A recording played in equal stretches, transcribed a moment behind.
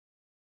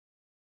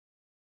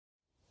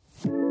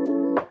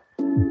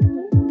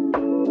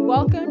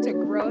Welcome to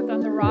Growth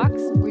on the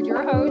Rocks with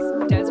your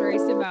host, Desiree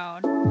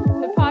Simone,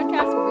 the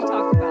podcast where we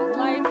talk about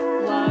life,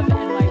 love,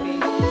 and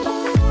libation.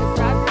 So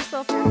grab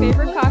yourself your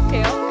favorite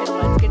cocktail and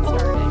let's get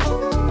started.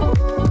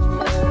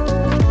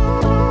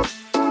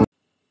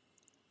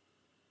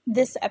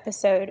 This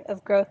episode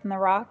of Growth on the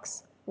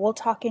Rocks, we'll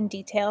talk in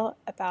detail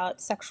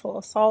about sexual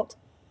assault,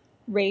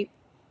 rape,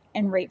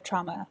 and rape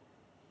trauma.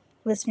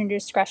 Listener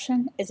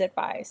discretion is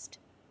advised.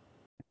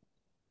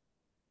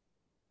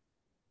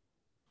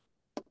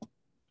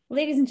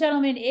 Ladies and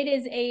gentlemen, it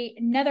is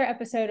another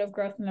episode of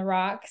Growth on the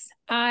Rocks.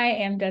 I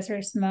am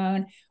Desiree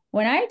Simone.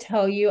 When I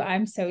tell you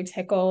I'm so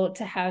tickled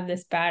to have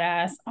this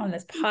badass on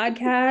this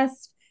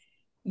podcast,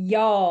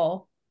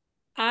 y'all,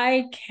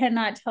 I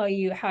cannot tell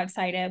you how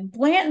excited.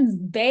 Blanton's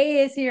Bay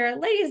is here.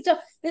 Ladies,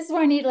 this is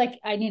where I need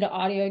an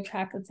audio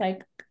track. It's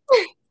like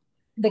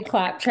the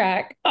clap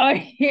track on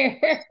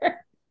here.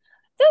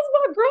 This is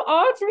my girl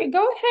Audry.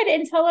 Go ahead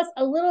and tell us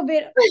a little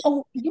bit.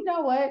 Oh, you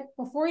know what?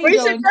 Before you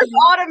go into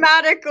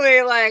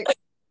automatically like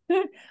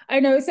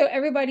I know. So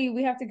everybody,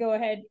 we have to go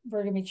ahead.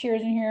 We're gonna be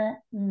cheers in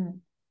here.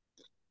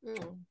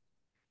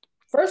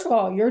 First of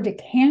all, your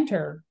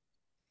decanter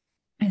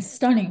is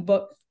stunning.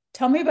 But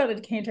tell me about the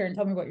decanter and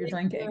tell me what you're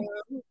drinking.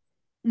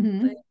 Thank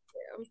you.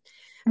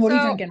 What are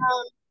you drinking?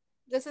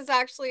 This is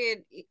actually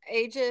an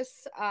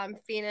Aegis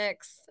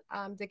Phoenix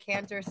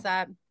decanter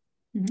set.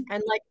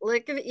 And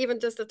like even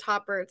just the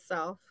topper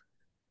itself.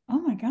 Oh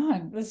my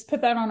God. Let's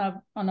put that on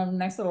a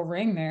nice little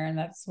ring there, and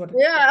that's what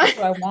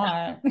I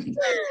want.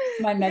 It's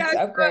my next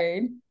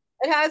upgrade.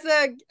 It has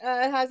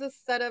a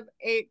set of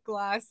 8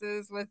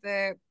 glasses with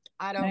it.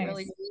 I don't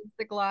really use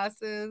the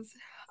glasses.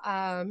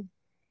 So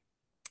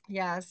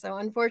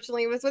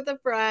unfortunately it was with a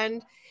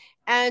friend,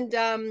 and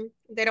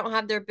they don't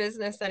have their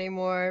business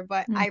anymore,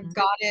 but I've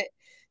got it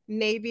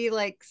maybe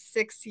like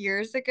 6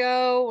 years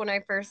ago when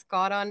I first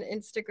got on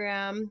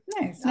Instagram.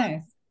 Nice.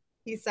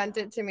 He sent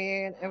it to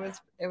me, and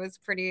it was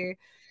pretty.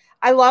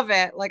 I love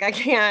it. Like I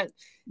can't.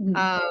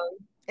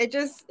 It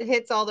just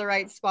hits all the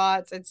right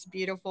spots. It's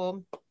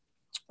beautiful.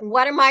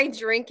 What am I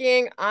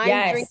drinking?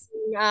 I'm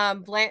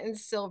drinking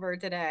Blanton's Silver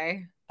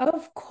today.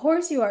 Of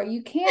course you are.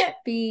 You can't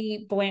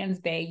be Blanton's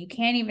Bay. You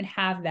can't even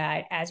have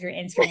that as your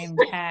Instagram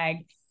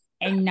tag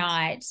and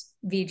not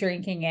be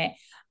drinking it.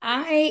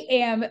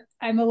 I'm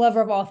a lover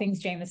of all things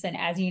Jameson,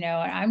 as you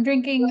know, and I'm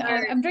drinking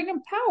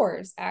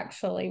Powers.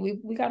 Actually,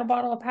 we got a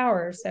bottle of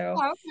Powers, so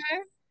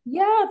okay.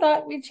 Yeah, I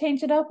thought we'd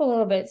change it up a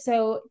little bit.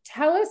 So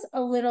tell us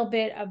a little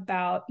bit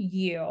about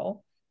you,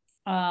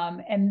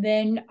 and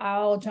then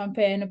I'll jump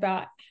in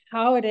about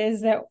how it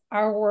is that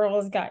our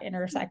worlds got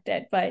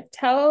intersected. But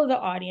tell the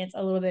audience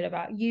a little bit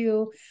about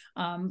you,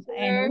 and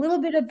a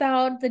little bit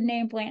about the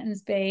name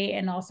Blanton's Bay,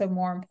 and also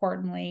more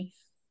importantly,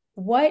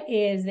 what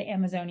is the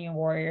Amazonian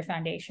Warrior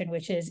Foundation,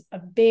 which is a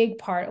big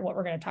part of what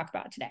we're going to talk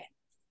about today.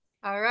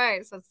 All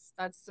right. So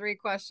that's 3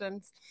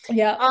 questions.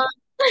 Yeah. All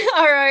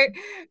right.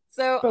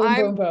 So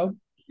boom.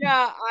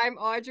 I'm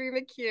Audry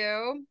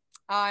McHugh.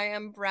 I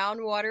am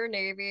Brown Water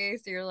Navy.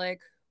 So you're like,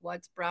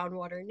 what's Brown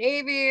Water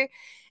Navy?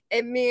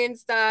 It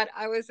means that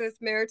I was with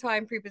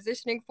Maritime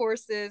Prepositioning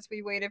Forces.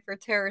 We waited for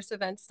terrorist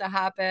events to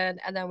happen,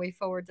 and then we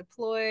forward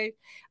deployed.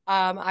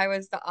 I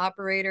was the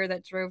operator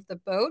that drove the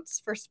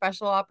boats for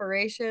special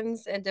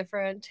operations and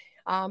different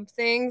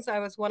things. I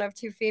was one of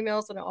 2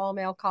 females in an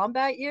all-male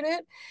combat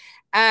unit.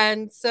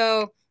 And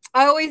so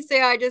I always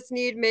say I just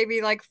need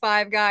maybe like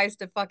 5 guys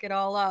to fuck it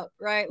all up,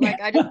 right? Like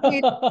I just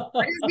need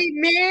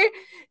me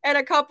and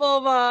a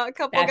couple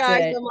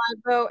guys on my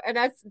boat, and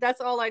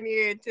that's all I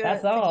needed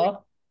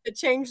to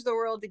change the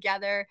world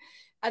together.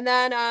 And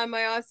then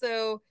I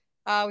also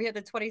we had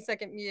the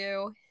 22nd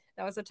MEU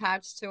that was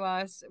attached to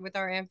us with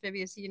our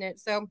amphibious unit.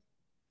 So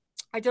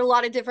I did a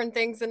lot of different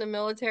things in the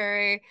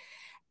military,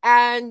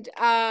 and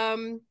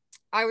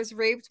I was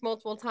raped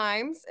multiple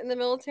times in the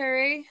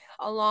military,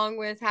 along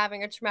with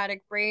having a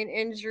traumatic brain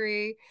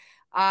injury.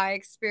 I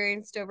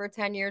experienced over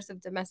 10 years of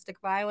domestic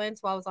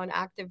violence while I was on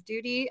active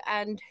duty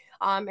and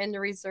in the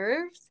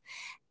reserves.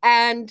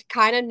 And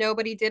kind of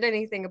nobody did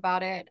anything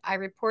about it. I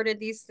reported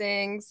these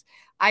things.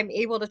 I'm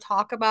able to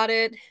talk about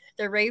it.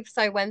 The rapes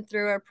I went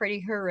through are pretty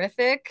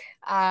horrific.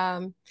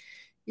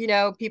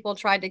 People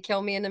tried to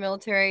kill me in the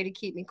military to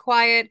keep me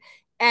quiet.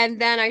 And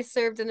then I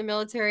served in the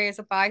military as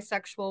a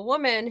bisexual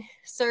woman,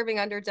 serving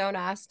under Don't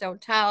Ask,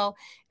 Don't Tell.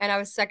 And I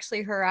was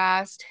sexually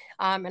harassed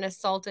and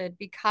assaulted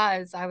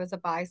because I was a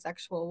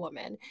bisexual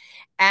woman.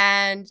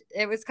 And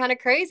it was kind of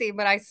crazy,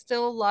 but I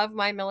still love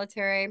my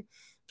military.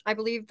 I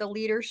believe the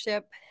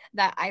leadership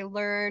that I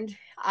learned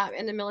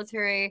in the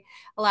military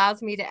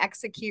allows me to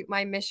execute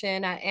my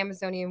mission at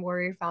Amazonian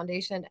Warrior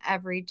Foundation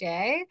every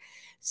day.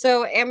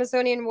 So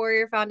Amazonian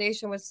Warrior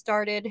Foundation was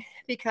started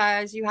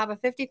because you have a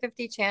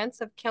 50-50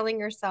 chance of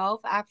killing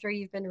yourself after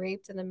you've been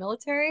raped in the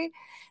military.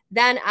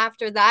 Then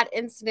after that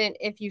incident,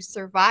 if you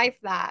survive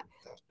that,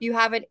 you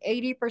have an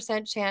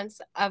 80%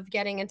 chance of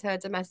getting into a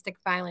domestic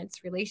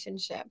violence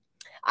relationship.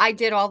 I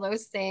did all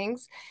those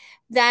things.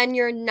 Then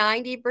you're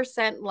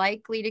 90%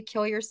 likely to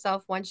kill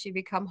yourself once you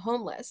become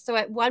homeless. So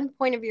at one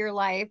point of your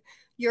life,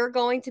 you're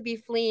going to be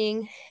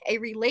fleeing a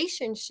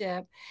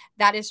relationship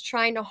that is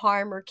trying to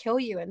harm or kill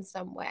you in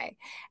some way.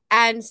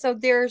 And so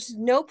there's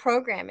no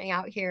programming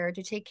out here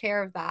to take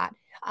care of that.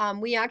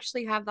 We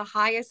actually have the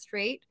highest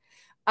rate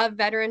of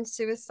veteran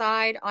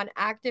suicide on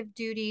active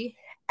duty,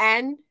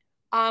 and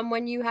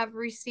when you have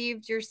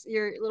received your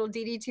little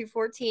DD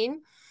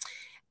 214,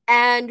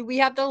 and we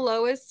have the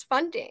lowest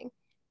funding.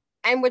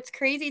 And what's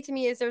crazy to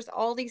me is there's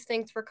all these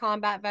things for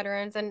combat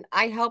veterans, and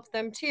I help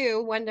them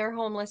too when they're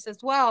homeless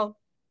as well.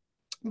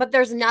 But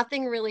there's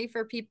nothing really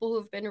for people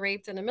who've been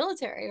raped in the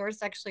military or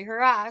sexually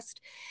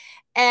harassed.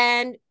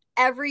 And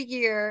every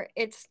year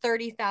it's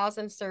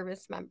 30,000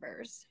 service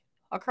members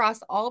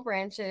across all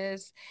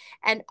branches.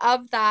 And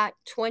of that,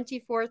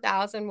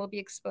 24,000 will be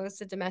exposed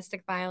to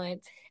domestic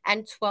violence,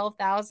 and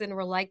 12,000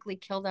 will likely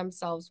kill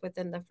themselves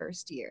within the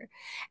first year.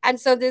 And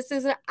so this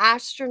is an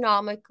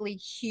astronomically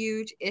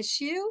huge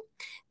issue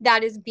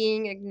that is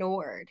being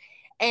ignored.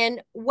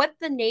 And what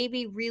the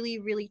Navy really,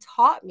 really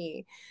taught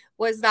me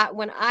was that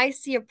when I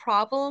see a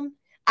problem,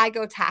 I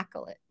go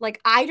tackle it. Like,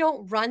 I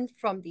don't run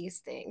from these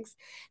things.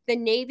 The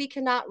Navy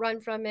cannot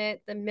run from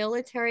it. The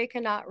military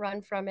cannot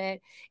run from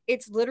it.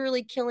 It's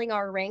literally killing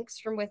our ranks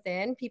from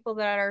within. People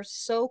that are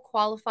so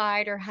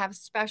qualified or have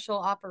special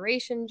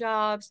operation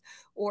jobs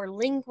or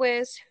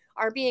linguists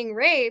are being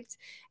raped.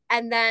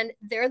 And then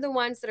they're the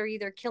ones that are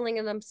either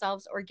killing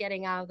themselves or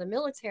getting out of the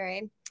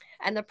military.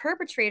 And the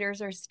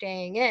perpetrators are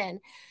staying in.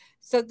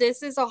 So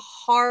this is a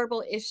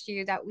horrible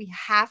issue that we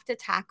have to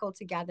tackle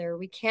together.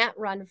 We can't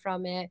run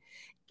from it.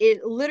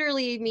 It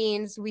literally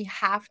means we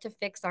have to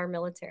fix our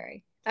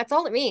military. That's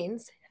all it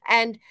means.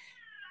 And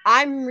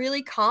I'm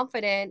really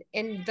confident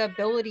in the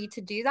ability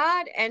to do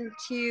that and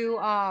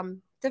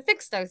to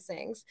fix those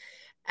things.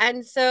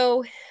 And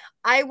so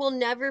I will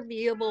never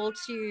be able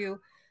to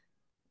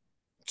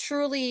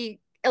truly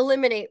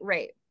eliminate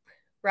rape,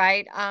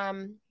 right?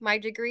 My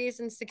degree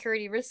is in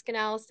security risk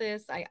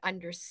analysis. I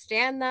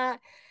understand that,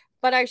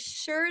 but I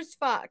sure as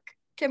fuck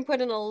can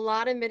put in a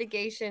lot of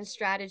mitigation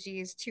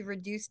strategies to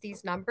reduce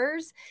these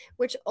numbers,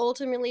 which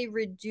ultimately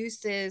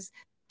reduces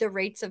the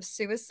rates of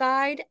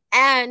suicide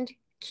and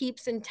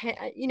keeps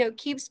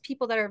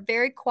people that are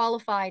very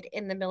qualified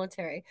in the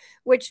military,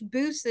 which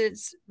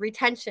boosts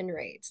retention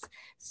rates.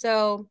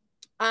 So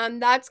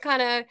that's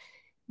kind of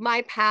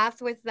my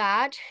path with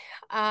that.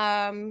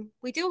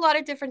 We do a lot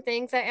of different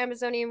things at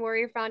Amazonian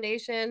Warrior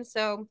Foundation.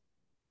 So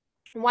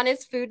one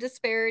is food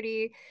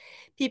disparity.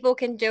 People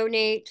can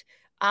donate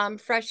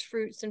fresh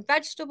fruits and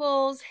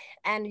vegetables,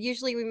 and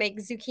usually we make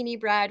zucchini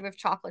bread with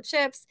chocolate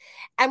chips,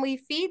 and we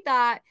feed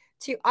that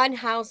to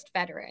unhoused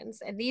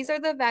veterans. And these are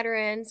the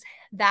veterans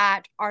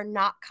that are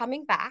not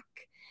coming back.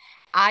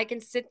 I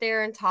can sit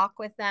there and talk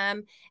with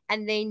them,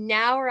 and they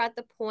now are at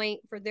the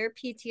point for their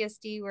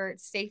PTSD where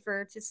it's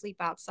safer to sleep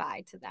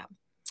outside to them.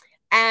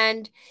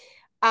 And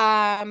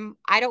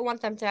I don't want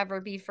them to ever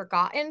be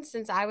forgotten,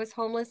 since I was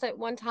homeless at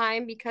one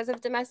time because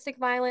of domestic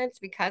violence,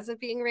 because of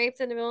being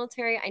raped in the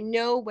military. I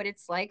know what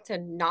it's like to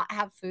not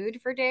have food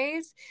for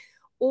days,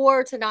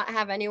 or to not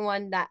have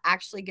anyone that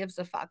actually gives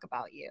a fuck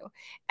about you.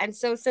 And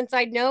so, since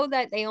I know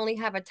that they only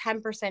have a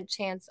 10%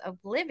 chance of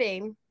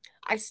living,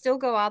 I still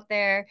go out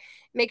there,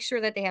 make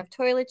sure that they have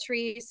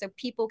toiletries so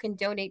people can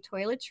donate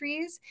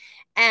toiletries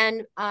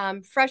and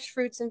fresh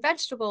fruits and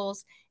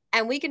vegetables.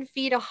 And we can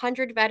feed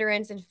 100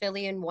 veterans in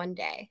Philly in one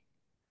day,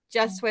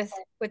 just with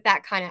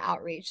that kind of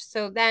outreach.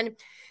 So then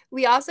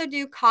we also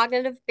do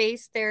cognitive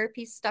based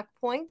therapy stuck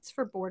points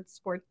for board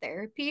sport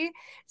therapy.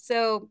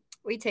 So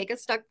we take a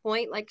stuck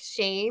point like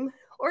shame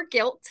or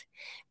guilt,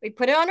 we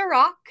put it on a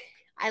rock.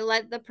 I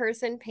let the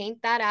person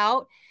paint that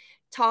out,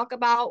 talk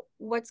about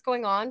what's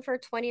going on for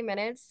 20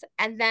 minutes,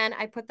 and then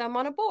I put them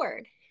on a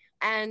board.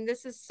 And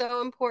this is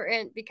so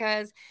important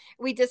because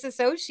we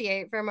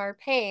disassociate from our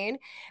pain.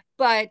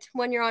 But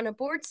when you're on a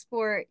board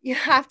sport, you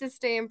have to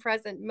stay in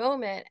present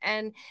moment,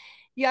 and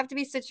you have to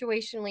be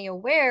situationally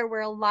aware,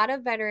 where a lot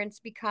of veterans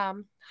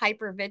become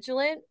hyper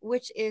vigilant,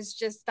 which is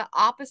just the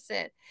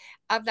opposite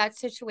of that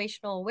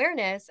situational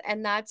awareness.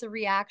 And that's a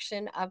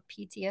reaction of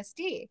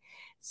PTSD.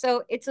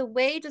 So it's a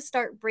way to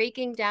start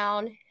breaking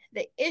down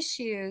the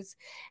issues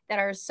that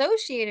are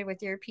associated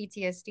with your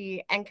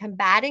PTSD and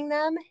combating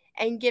them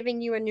and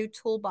giving you a new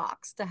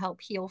toolbox to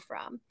help heal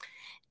from.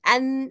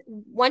 And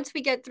once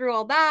we get through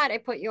all that, I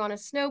put you on a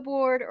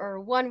snowboard or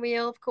one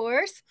wheel, of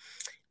course,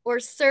 or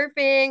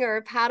surfing or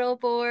a paddle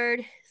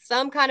board,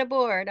 some kind of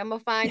board. I'm going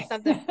to find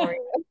something for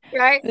you,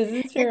 right?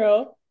 This is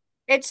true.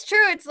 It's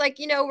true. It's like,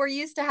 we're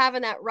used to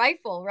having that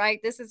rifle, right?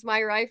 This is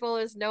my rifle.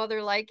 There's no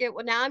other like it.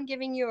 Well, now I'm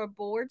giving you a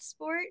board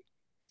sport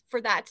for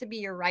that to be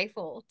your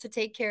rifle, to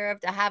take care of,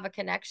 to have a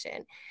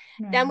connection.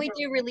 Then we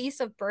do release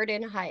of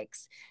burden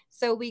hikes.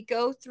 So we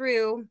go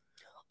through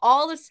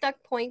all the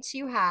stuck points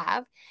you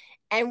have,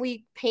 and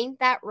we paint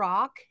that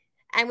rock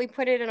and we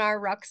put it in our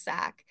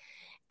rucksack.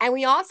 And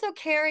we also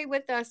carry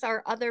with us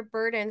our other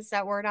burdens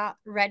that we're not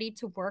ready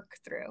to work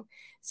through.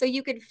 So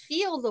you could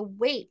feel the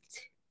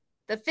weight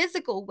the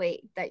physical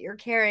weight that you're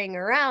carrying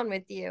around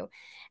with you.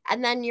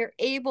 And then you're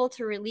able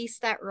to release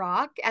that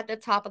rock at the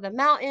top of the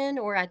mountain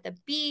or at the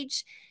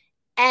beach.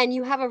 And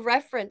you have a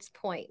reference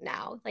point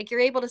now. Like you're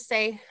able to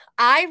say,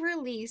 I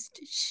released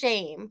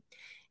shame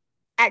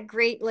at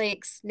Great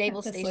Lakes Naval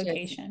At this Station,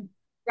 location.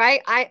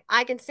 right?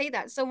 I can say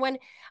that. So when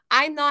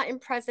I'm not in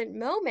present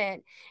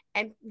moment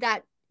and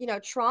that,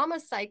 trauma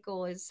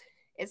cycle is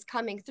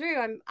coming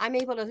through, I'm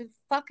able to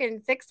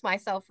fucking fix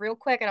myself real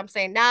quick. And I'm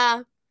saying,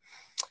 nah,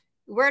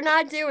 we're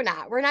not doing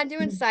that. We're not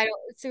doing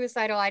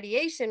suicidal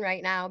ideation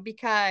right now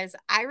because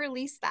I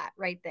released that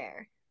right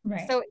there.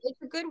 Right. So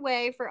it's a good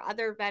way for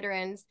other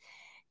veterans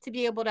to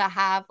be able to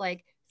have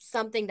like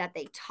something that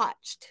they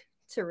touched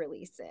to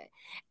release it.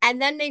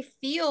 And then they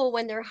feel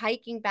when they're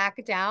hiking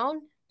back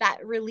down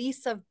that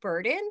release of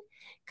burden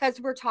because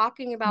we're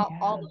talking about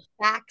all Yeah.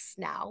 the facts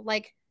now.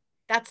 Like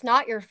that's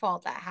not your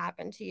fault that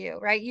happened to you,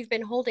 right? You've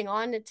been holding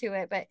on to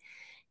it, but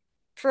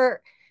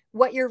for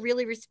what you're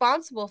really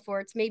responsible for,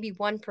 it's maybe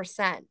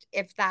 1%,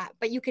 if that,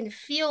 but you can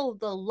feel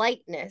the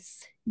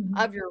lightness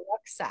of your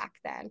rucksack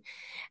then.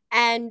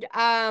 And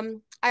I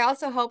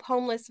also help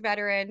homeless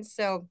veterans.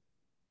 So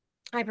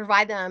I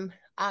provide them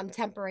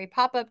temporary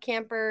pop-up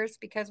campers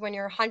because when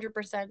you're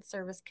 100%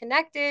 service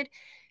connected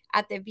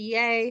at the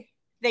VA,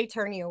 they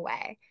turn you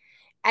away.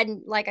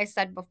 And like I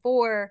said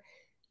before,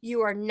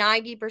 you are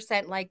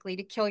 90% likely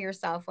to kill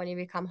yourself when you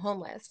become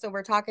homeless. So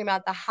we're talking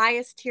about the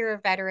highest tier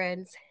of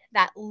veterans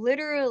that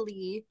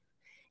literally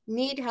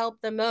need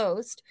help the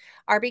most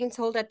are being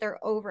told that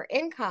they're over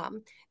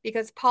income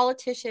because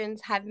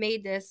politicians have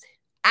made this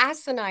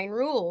asinine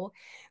rule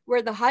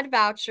where the HUD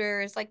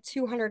voucher is like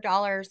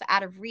 $200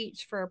 out of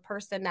reach for a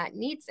person that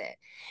needs it.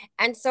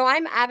 And so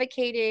I'm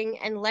advocating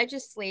and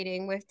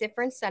legislating with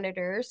different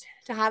senators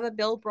to have a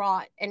bill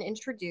brought and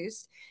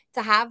introduced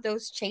to have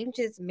those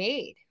changes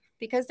made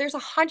because there's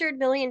 $100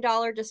 million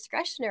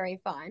discretionary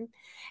fund.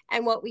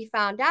 And what we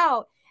found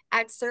out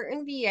at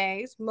certain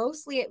VAs,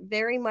 mostly at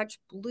very much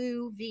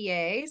blue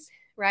VAs,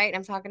 right?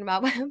 I'm talking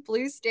about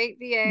blue state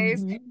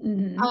VAs,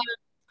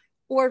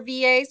 or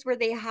VAs where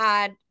they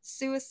had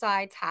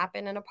suicides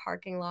happen in a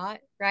parking lot,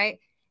 right?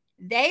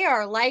 They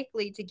are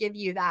likely to give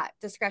you that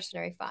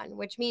discretionary fund,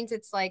 which means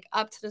it's like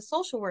up to the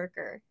social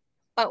worker.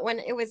 But when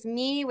it was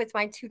me with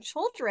my 2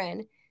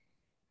 children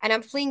and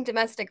I'm fleeing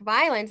domestic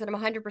violence and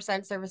I'm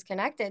 100% service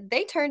connected,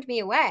 they turned me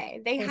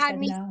away. They said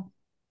no.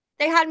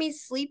 They had me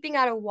sleeping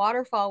at a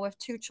waterfall with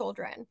 2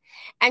 children.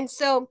 And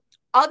so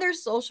other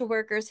social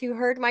workers who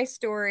heard my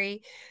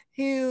story,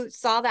 who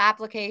saw the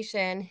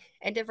application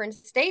in different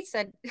states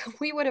said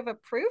we would have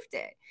approved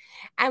it.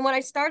 And what I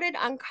started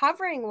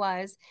uncovering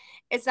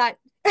is that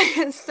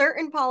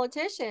certain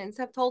politicians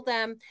have told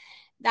them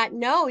that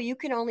no, you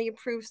can only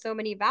approve so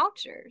many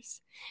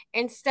vouchers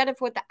instead of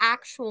what the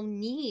actual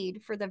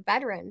need for the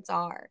veterans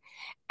are.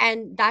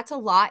 And that's a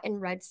lot in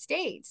red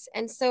states.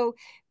 And so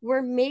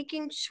we're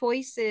making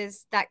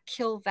choices that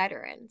kill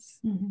veterans.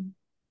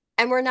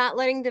 And we're not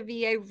letting the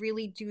VA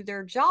really do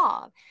their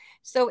job.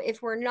 So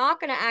if we're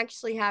not going to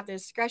actually have the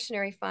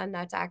discretionary fund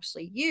that's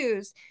actually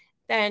used,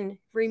 then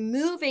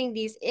removing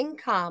these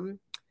income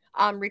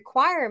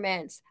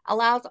requirements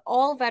allows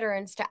all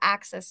veterans to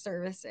access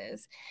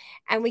services.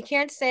 And we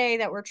can't say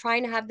that we're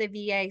trying to have the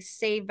VA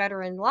save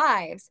veteran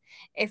lives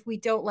if we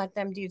don't let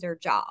them do their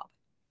job.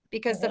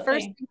 Because the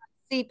first thing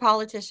I see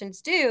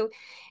politicians do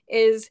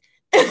is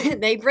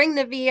they bring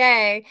the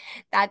VA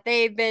that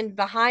they've been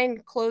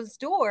behind closed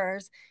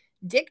doors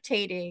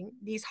dictating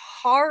these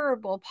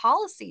horrible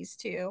policies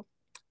to,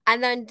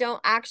 and then don't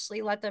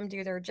actually let them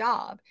do their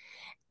job.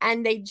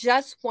 And they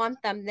just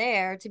want them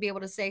there to be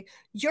able to say,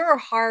 you're a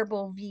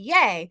horrible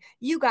VA.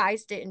 You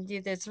guys didn't do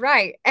this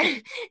right.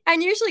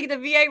 And usually the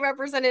VA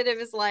representative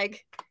is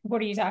like,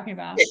 what are you talking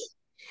about?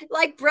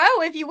 Like, bro,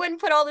 if you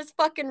wouldn't put all this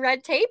fucking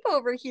red tape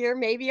over here,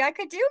 maybe I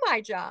could do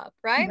my job.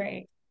 Right.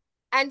 Right.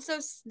 And so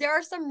there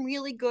are some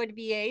really good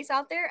VAs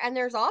out there, and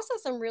there's also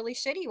some really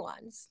shitty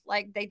ones,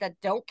 like they that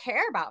don't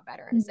care about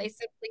veterans. They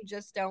simply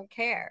just don't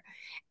care.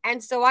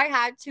 And so I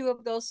had 2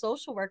 of those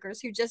social workers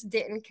who just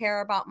didn't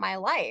care about my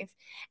life.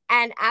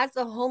 And as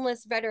a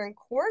homeless veteran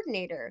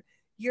coordinator,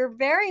 you're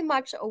very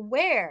much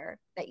aware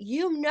that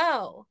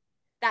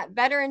that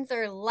veterans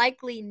are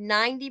likely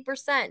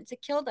 90% to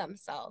kill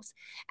themselves.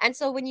 And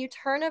so when you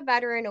turn a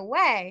veteran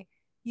away,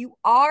 you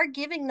are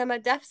giving them a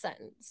death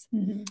sentence.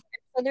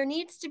 So there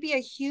needs to be a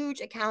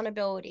huge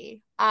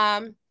accountability.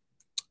 I'm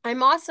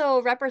also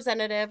a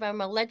representative.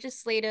 I'm a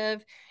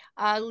legislative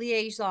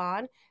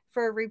liaison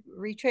for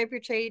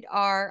Repatriate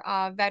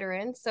Our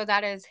Veterans. So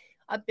that is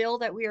a bill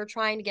that we are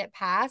trying to get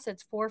passed.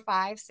 It's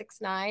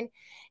 4569.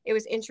 It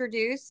was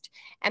introduced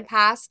and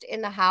passed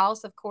in the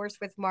House, of course,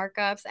 with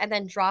markups, and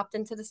then dropped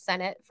into the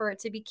Senate for it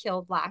to be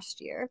killed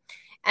last year.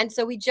 And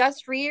so we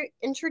just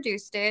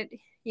reintroduced it.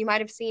 You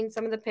might have seen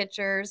some of the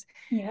pictures.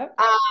 Yep.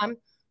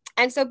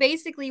 And so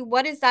basically,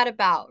 what is that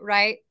about,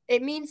 right?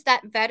 It means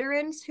that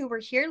veterans who were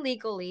here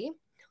legally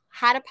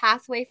had a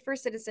pathway for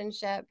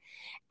citizenship,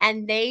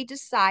 and they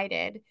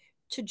decided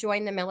to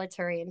join the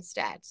military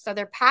instead. So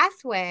their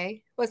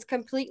pathway was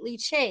completely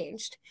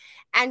changed.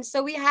 And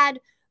so we had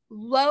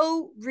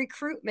low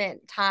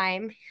recruitment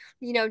time,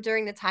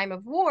 during the time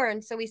of war.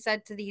 And so we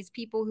said to these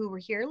people who were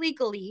here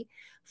legally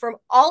from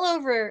all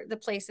over the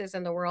places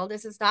in the world,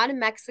 this is not a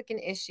Mexican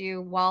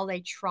issue. While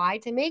they try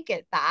to make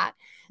it that,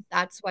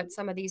 that's what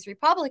some of these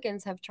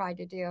Republicans have tried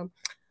to do.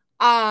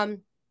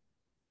 And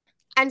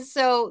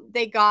so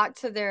they got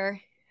to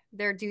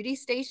their duty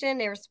station.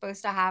 They were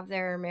supposed to have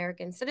their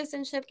American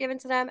citizenship given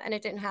to them, and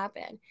it didn't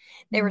happen.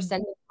 They were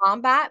sent to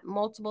combat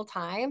multiple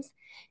times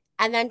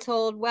and then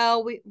told,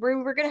 well,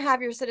 we're going to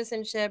have your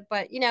citizenship,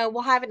 but,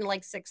 we'll have it in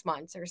like 6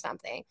 months or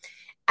something.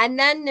 And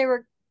then they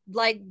were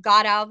like,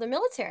 got out of the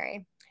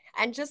military.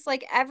 And just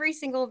like every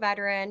single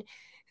veteran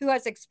who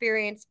has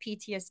experienced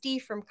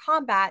PTSD from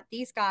combat,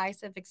 these guys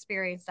have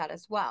experienced that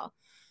as well.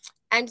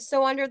 And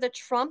so under the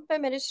Trump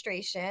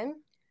administration,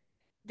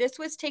 this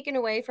was taken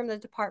away from the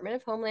Department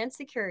of Homeland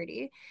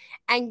Security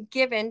and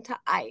given to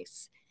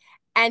ICE.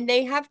 And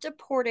they have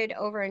deported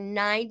over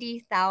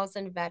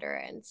 90,000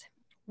 veterans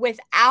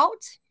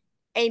without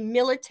a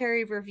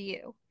military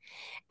review.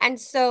 And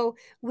so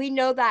we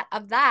know that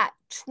of that,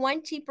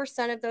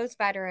 20% of those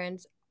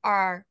veterans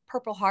are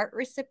Purple Heart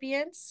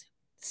recipients,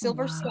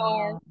 Silver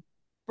Star,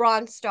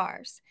 Bronze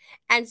Stars.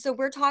 And so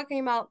we're talking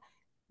about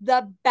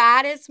the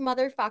baddest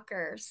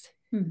motherfuckers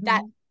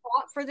that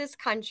fought for this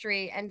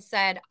country and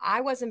said,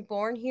 I wasn't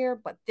born here,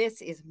 but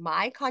this is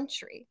my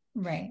country.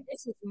 Right.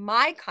 This is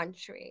my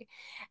country.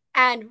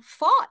 And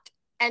fought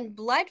and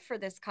bled for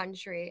this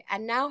country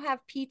and now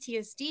have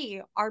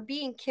PTSD, are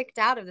being kicked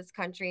out of this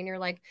country. And you're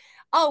like,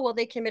 oh, well,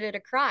 they committed a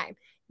crime.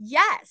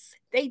 Yes,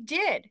 they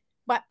did.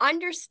 But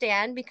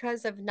understand,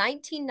 because of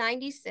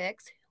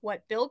 1996,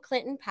 what Bill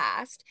Clinton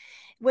passed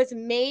was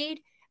made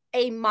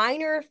a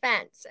minor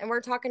offense. And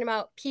we're talking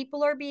about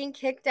people are being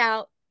kicked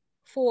out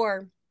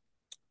for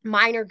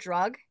minor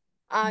drug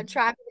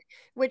trafficking,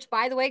 which,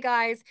 by the way,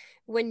 guys,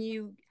 when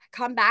you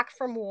come back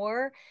from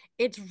war,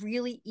 it's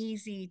really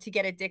easy to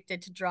get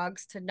addicted to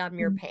drugs to numb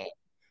your pain,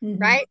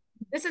 right?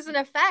 This is an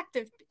effect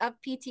of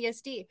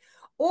PTSD.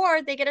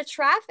 Or they get a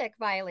traffic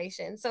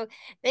violation. So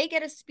they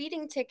get a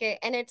speeding ticket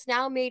and it's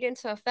now made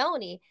into a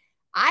felony.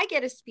 I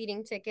get a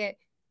speeding ticket.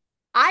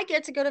 I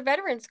get to go to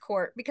veterans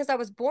court because I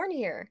was born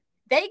here.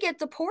 They get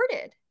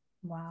deported.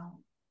 Wow.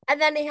 And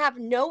then they have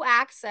no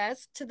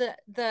access to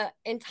the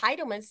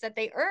entitlements that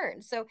they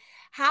earn. So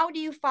how do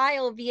you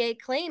file a VA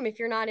claim if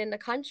you're not in the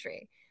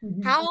country?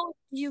 How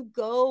do you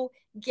go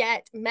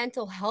get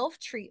mental health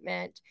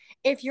treatment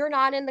if you're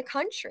not in the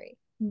country?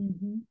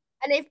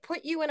 And they've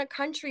put you in a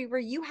country where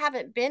you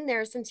haven't been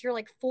there since you're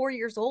like 4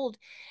 years old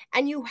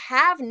and you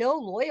have no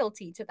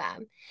loyalty to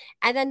them.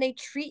 And then they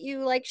treat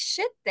you like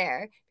shit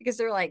there because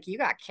they're like, you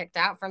got kicked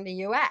out from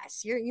the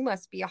US. You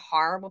must be a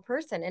horrible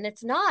person. And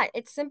it's not.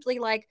 It's simply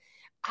like,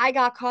 I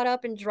got caught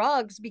up in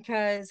drugs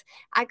because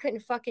I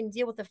couldn't fucking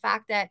deal with the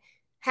fact that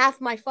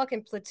half my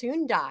fucking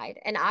platoon died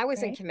and I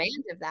was in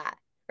command of that.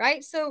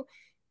 Right. So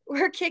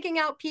we're kicking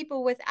out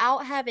people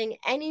without having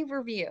any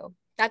review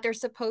that they're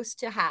supposed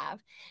to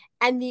have.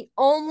 And the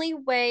only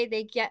way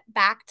they get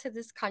back to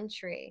this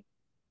country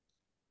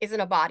is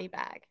in a body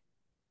bag.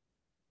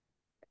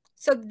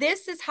 So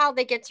this is how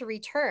they get to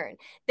return.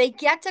 They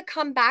get to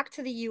come back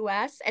to the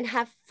US and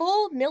have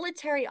full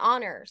military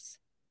honors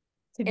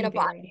To be in a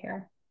body buried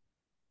here.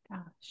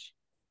 Gosh.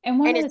 And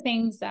one And of the it's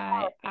things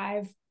that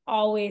I've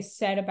always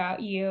said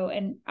about you,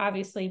 and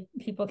obviously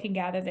people can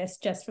gather this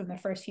just from the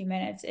first few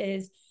minutes,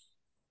 is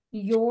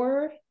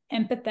your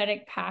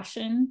empathetic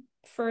passion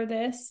for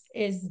this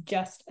is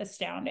just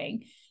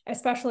astounding.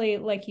 Especially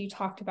like you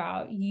talked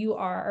about, you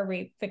are a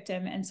rape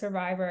victim and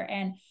survivor.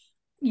 And,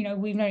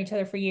 we've known each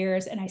other for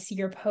years and I see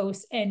your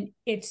posts and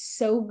it's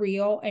so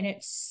real and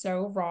it's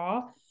so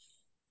raw,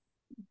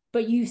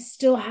 but you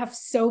still have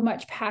so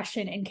much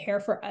passion and care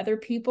for other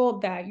people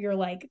that you're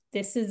like,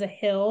 this is a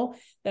hill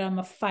that I'm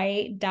gonna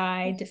fight,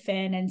 die,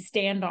 defend, and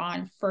stand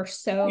on for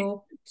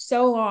so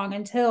long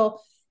until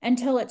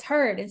it's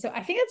heard. And so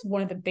I think that's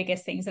one of the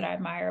biggest things that I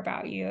admire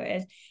about you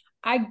is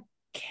I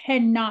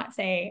cannot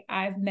say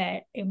I've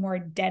met a more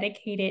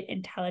dedicated,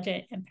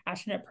 intelligent, and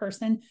passionate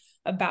person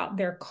about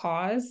their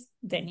cause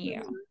than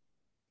you.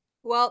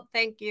 Well,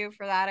 thank you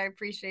for that. I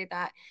appreciate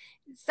that.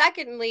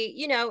 Secondly,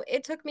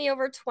 it took me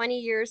over 20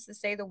 years to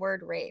say the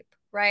word rape,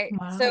 right?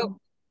 Wow. So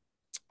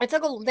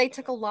they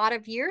took a lot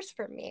of years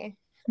from me.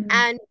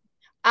 And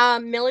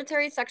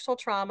military sexual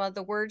trauma,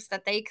 the words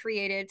that they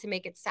created to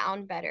make it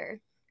sound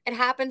better, it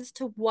happens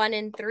to 1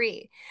 in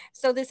 3.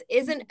 So this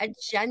isn't a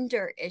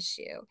gender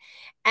issue.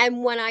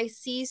 And when I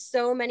see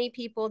so many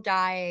people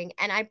dying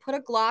and I put a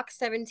Glock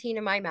 17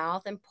 in my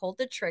mouth and pulled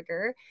the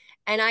trigger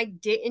and I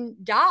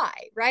didn't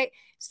die, right?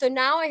 So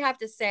now I have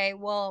to say,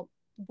 well,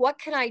 what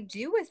can I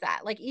do with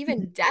that? Like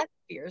even death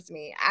fears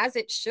me, as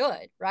it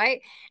should,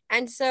 right?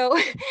 And so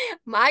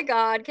my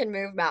God can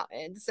move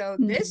mountains. So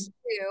this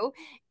too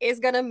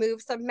is going to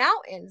move some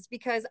mountains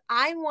because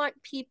I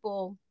want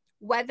people,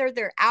 whether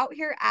they're out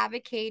here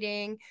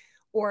advocating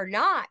or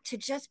not, to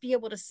just be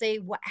able to say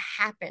what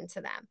happened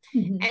to them.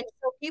 Mhm. And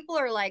so people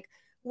are like,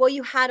 well,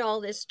 you had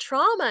all this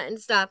trauma and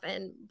stuff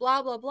and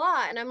blah, blah,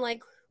 blah. And I'm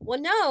like, well,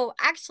 no,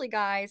 actually,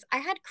 guys, I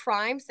had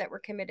crimes that were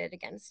committed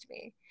against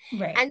me.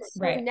 Right. And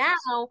so Right.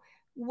 now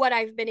what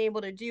I've been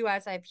able to do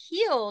as I've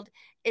healed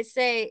is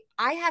say,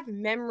 I have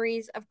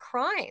memories of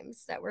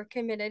crimes that were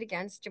committed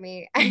against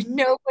me and Mhm.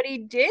 nobody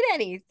did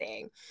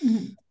anything.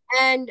 Mhm.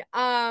 And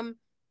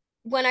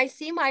when I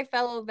see my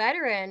fellow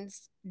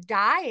veterans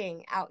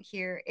dying out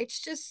here, it's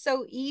just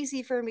so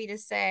easy for me to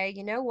say,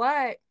 you know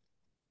what?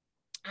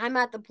 I'm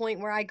at the point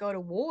where I go to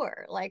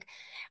war. Like,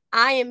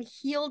 I am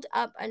healed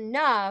up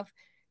enough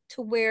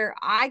to where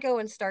I go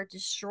and start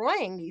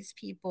destroying these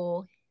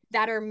people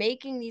that are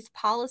making these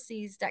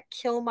policies that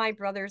kill my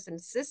brothers and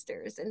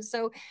sisters. And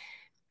so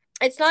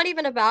it's not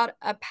even about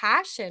a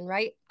passion,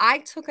 right? I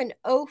took an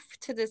oath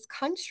to this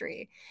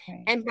country.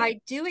 Right. And by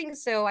doing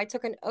so, I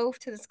took an oath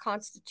to this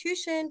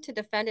Constitution to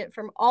defend it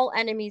from all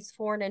enemies,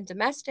 foreign and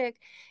domestic.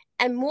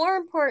 And more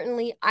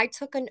importantly, I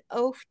took an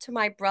oath to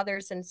my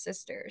brothers and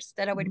sisters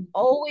that I would Mhm.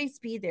 always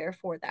be there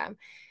for them.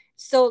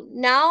 So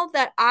now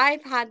that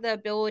I've had the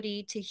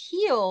ability to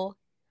heal,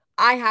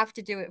 I have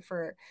to do it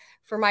for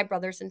my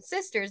brothers and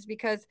sisters,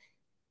 because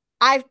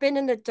I've been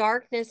in the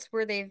darkness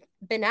where they've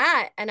been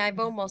at and I've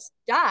Yeah. almost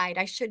died.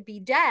 I should be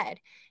dead.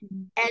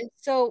 Mhm. And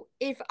so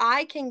if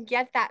I can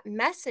get that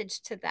message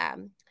to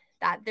them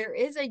that there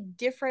is a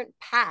different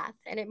path,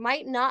 and it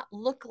might not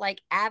look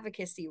like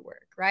advocacy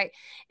work, right?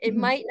 It Mhm.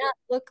 might not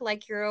look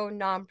like your own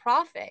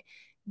nonprofit,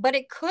 but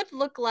it could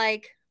look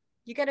like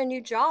you get a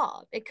new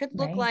job. It could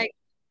look Right. like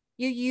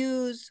you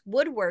use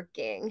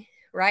woodworking,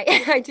 right?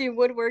 I do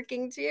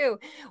woodworking too,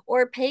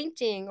 or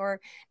painting,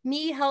 or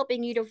me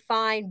helping you to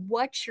find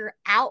what your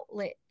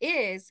outlet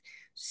is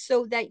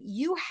so that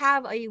you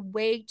have a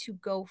way to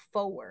go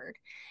forward.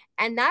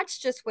 And that's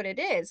just what it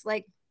is.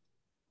 Like,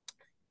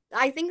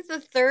 I think the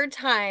third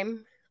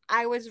time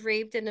I was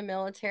raped in the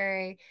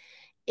military,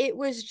 it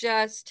was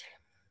just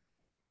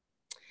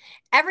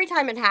every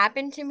time it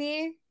happened to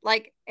me,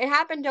 like it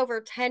happened over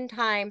 10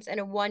 times in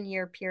a 1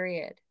 year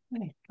period.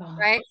 My God.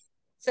 Right?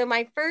 So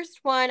my first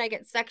one, I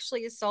get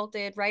sexually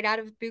assaulted right out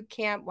of boot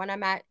camp when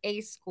I'm at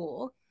A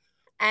school.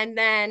 And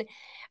then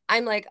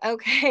I'm like,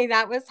 okay,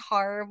 that was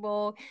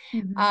horrible.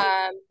 Mhm.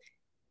 Um,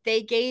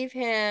 they gave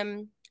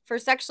him for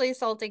sexually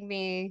assaulting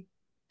me,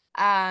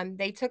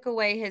 they took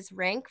away his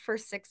rank for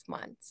 6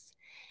 months.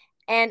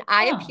 And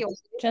I Oh, appealed.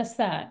 just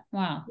that.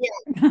 Wow.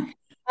 Yeah.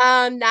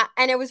 That,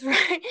 and it was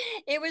right,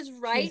 it was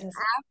right Jesus.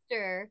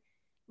 after,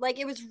 like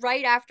it was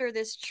right after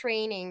this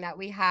training that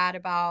we had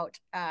about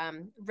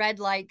red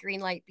light,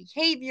 green light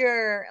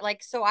behavior.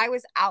 Like, so I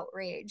was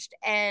outraged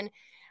and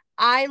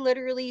I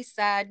literally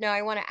said, no,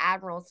 I want an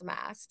admiral's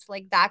mast.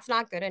 Like, that's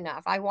not good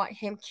enough. I want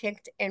him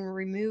kicked and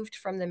removed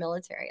from the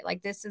military.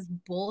 Like, this is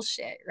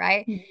bullshit,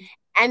 right? Mhm.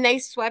 And they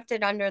swept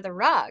it under the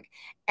rug.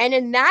 And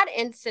in that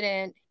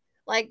incident,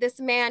 like this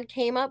man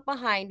came up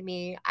behind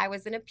me. I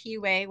was in a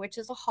PUA, which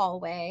is a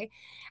hallway.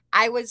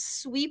 I was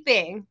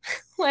sweeping,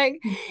 like,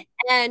 Mhm.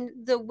 and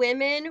the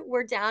women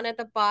were down at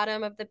the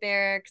bottom of the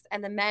barracks,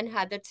 and the men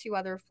had the two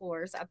other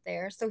floors up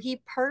there. So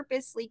he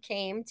purposely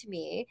came to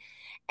me,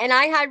 and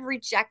I had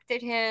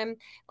rejected him.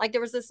 Like,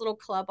 there was this little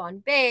club on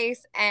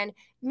base, and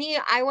me,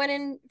 I went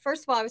in.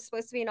 First of all, I was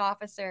supposed to be an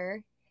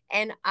officer,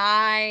 and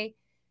I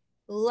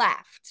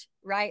left,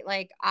 right?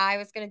 Like I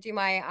was going to do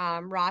my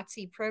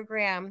ROTC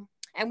program,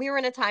 and we were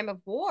in a time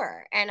of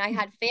war, and I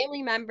had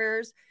family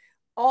members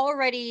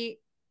already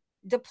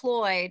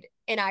deployed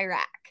in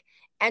Iraq.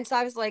 And so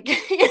I was like,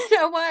 you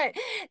know what?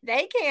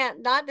 They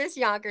can't, not this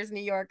Yonkers,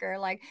 New Yorker.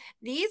 Like,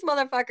 these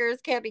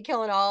motherfuckers can't be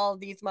killing all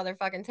these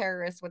motherfucking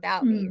terrorists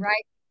without me, Mhm.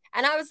 right?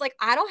 And I was like,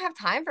 I don't have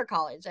time for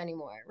college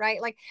anymore, right?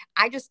 Like,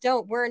 I just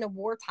don't. We're in a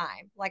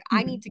wartime. Like,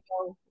 I need Mhm. to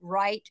go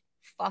right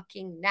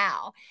fucking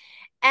now.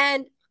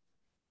 And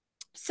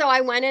so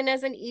I went in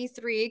as an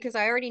E3 because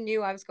I already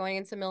knew I was going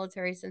into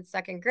military since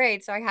second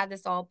grade. So I had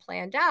this all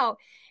planned out.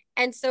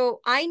 And so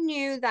I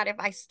knew that if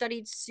I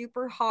studied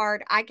super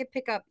hard, I could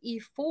pick up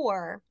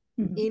E4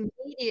 Mhm.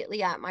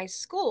 immediately at my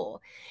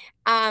school.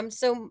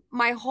 So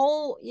my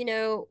whole,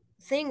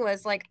 thing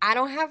was like,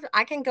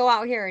 I can go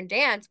out here and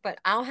dance, but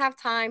I don't have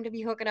time to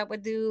be hooking up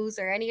with dudes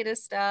or any of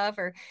this stuff,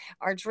 or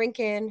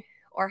drinking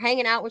or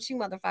hanging out with you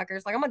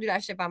motherfuckers. Like, I'm gonna do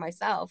that shit by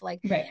myself. Like,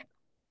 Right.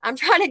 I'm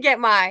trying to get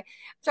my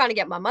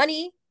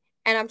money,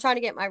 and I'm trying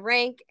to get my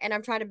rank, and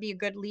I'm trying to be a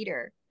good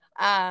leader.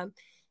 Um,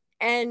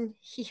 and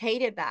he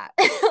hated that.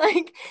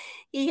 Like,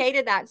 he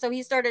hated that. So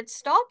he started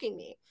stalking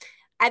me.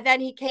 And then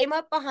he came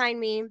up behind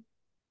me,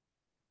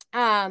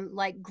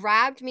 like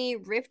grabbed me,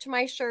 ripped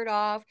my shirt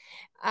off,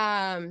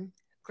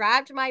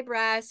 grabbed my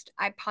breast.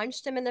 I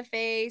punched him in the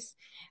face.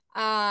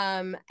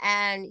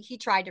 And he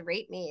tried to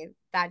rape me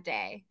that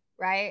day,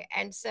 right?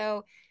 And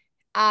so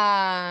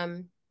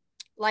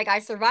like I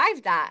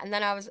survived that, and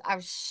then I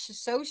was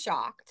so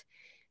shocked,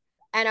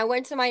 and I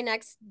went to my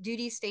next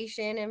duty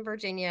station in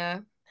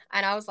Virginia,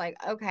 and I was like,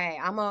 okay,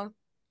 I'm a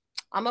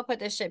put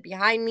this shit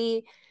behind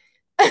me.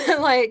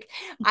 Like,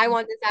 I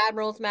want this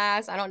admiral's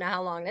mask. I don't know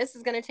how long this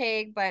is going to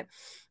take, but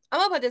I'm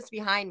going to put this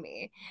behind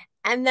me.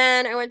 And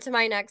then I went to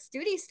my next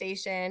duty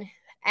station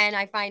and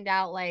I find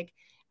out like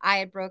I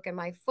had broken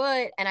my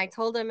foot and I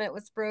told them it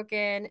was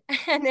broken.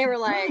 And they Oh were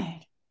like, my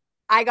God.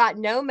 I got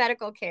no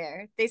medical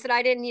care. They said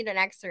I didn't need an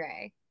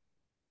x-ray.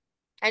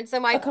 And so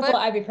A my couple foot,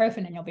 of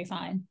ibuprofen and you'll be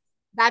fine.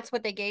 that's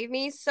what they gave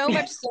me. So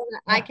much so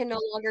that I Yeah. can no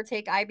longer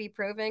take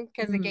ibuprofen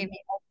because it gave Mm. me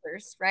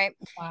ulcers, right?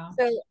 Wow.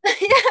 So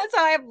yeah, so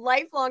I have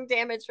lifelong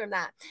damage from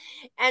that.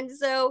 And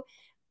so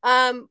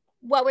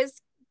what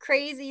was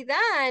crazy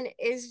then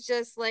is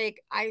just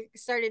like I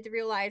started to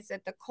realize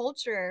that the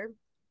culture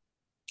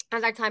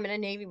at that time in the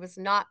Navy was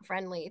not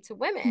friendly to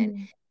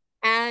women.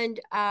 Mm.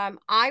 And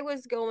I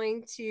was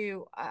going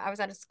to I was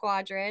at a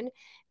squadron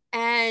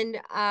and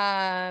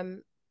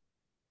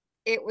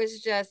it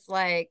was just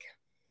like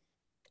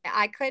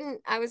I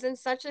couldn't, I was in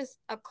such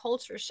a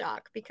culture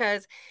shock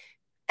because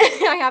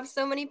I have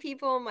so many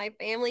people in my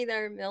family that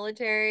are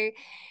military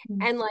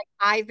Mm. and like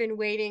I've been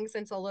waiting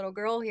since a little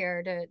girl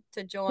here to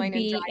To join and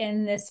be drive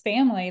in this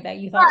family that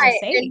you thought was right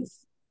safe.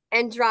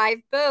 and drive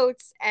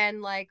boats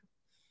and like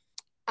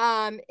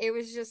it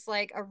was just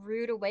like a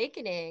rude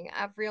awakening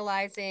of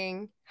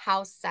realizing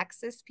how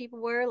sexist people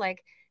were.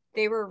 Like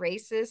they were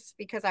racist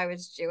because I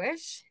was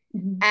Jewish.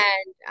 Mhm.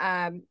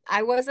 And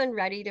I wasn't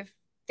ready to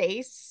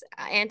face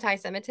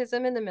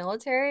anti-Semitism in the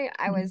military.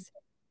 I Mhm. was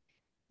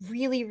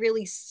really,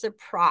 really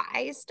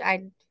surprised.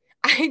 I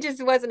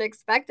just wasn't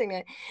expecting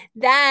it.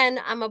 Then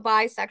I'm a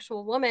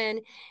bisexual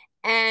woman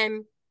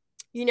and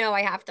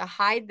I have to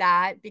hide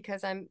that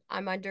because I'm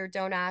under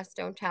don't ask,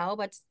 don't tell,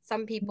 but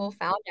some people Mhm.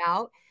 found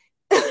out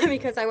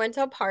because I went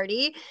to a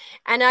party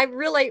and I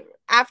really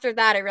after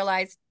that I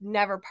realized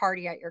never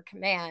party at your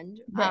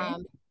command.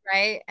 Right.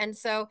 Right? And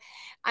so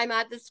I'm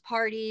at this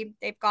party,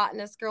 they've gotten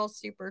this girl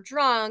super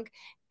drunk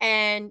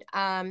and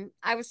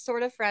I was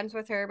sort of friends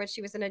with her, but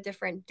she was in a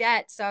different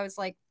debt. So I was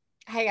like,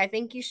 "Hey, I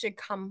think you should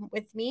come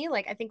with me.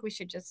 Like I think we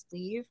should just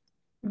leave.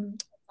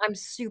 Mhm. I'm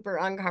super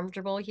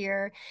uncomfortable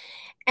here."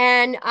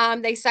 And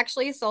they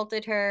sexually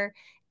assaulted her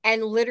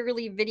and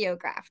literally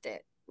videographed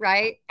it,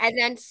 right? And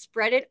then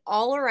spread it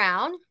all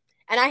around.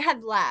 And I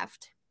had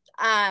left,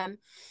 um,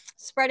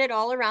 spread it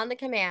all around the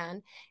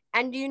command.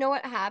 And do you know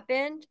what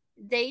happened?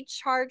 They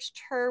charged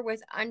her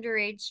with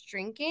underage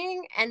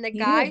drinking, and the You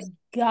guys have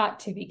got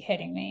to be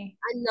kidding me.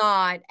 are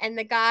not. And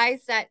the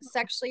guys that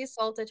sexually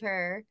assaulted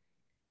her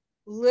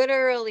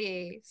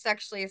literally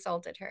sexually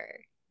assaulted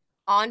her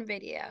on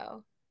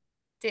video,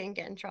 didn't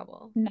get in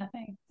trouble.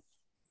 Nothing.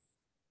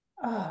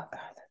 Oh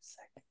God, that's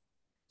sick.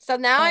 So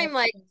now I'm That's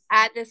like just,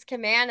 at this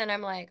command and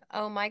I'm like,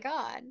 "Oh my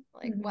God,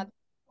 like mhm.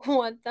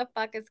 what the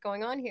fuck is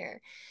going on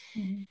here?"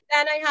 Mhm.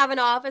 Then I have an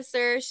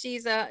officer,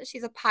 she's a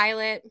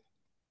pilot.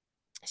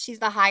 She's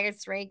the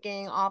highest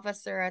ranking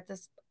officer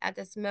at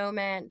this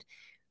moment.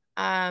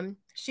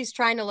 She's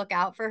trying to look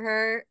out for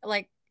her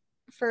like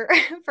for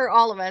for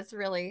all of us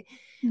really.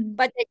 Mhm.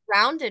 But they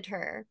grounded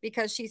her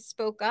because she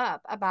spoke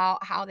up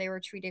about how they were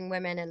treating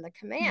women in the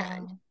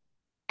command. Wow.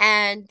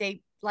 And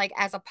they like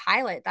as a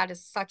pilot, that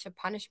is such a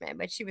punishment,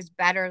 but she was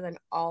better than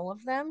all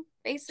of them,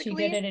 She did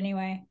basically. it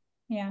anyway.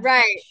 Yeah.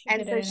 Right. She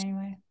And did it so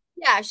anyway.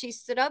 yeah, she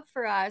stood up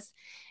for us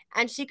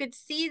and she could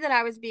see that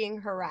I was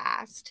being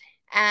harassed.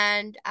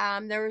 And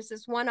there was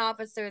this one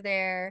officer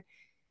there.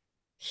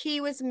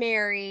 He was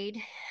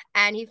married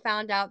and he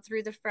found out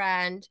through the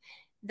friend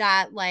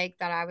that like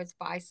that I was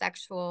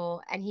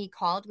bisexual and he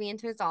called me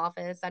into his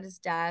office at his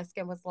desk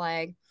and was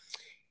like,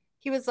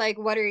 he was like,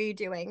 "What are you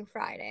doing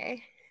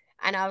Friday?"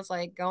 And I was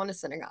like, "Going to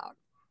synagogue."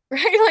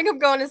 Right? Like I'm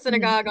going to Mhm.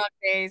 synagogue on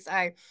base.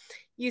 I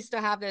used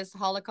to have this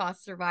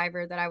Holocaust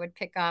survivor that I would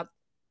pick up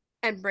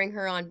and bring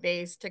her on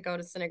base to go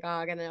to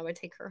synagogue and then I would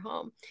take her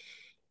home.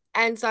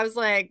 And so I was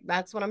like,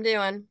 "That's what I'm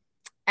doing."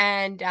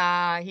 And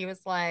he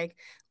was like,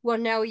 "Well,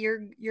 no,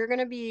 you're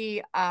gonna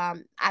be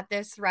at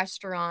this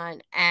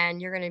restaurant and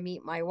you're gonna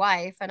meet my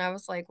wife." And I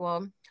was like,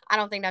 "Well, I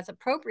don't think that's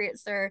appropriate,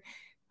 sir.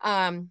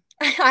 I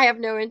have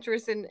no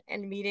interest in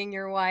meeting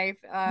your wife.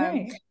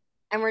 Right.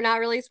 And we're not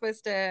really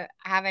supposed to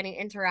have any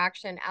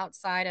interaction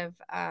outside of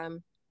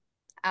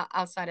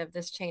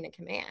this chain of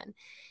command."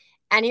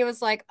 And he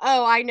was like,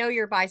 "Oh, I know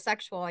you're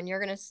bisexual and you're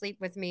gonna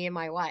sleep with me and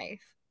my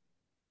wife."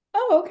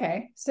 Oh,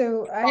 okay.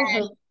 So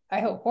And I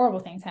hope horrible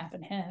things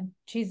happen to him.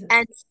 Jesus.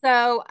 and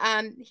so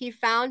he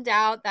found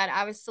out that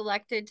I was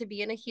selected to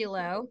be in a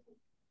helo.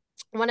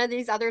 One of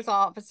these other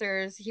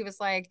officers, he was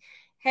like,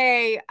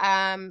 "Hey,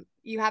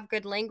 you have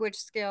good language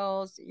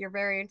skills. You're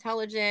very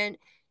intelligent.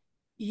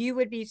 You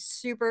would be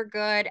super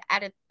good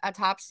at a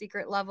top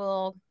secret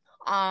level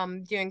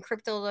doing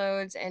crypto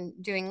loads and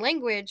doing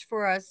language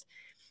for us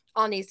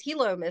on these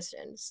helo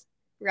missions."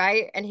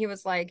 Right. And he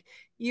was like,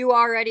 "You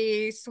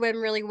already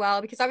swim really well,"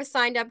 because I was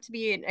signed up to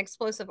be an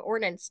explosive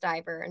ordnance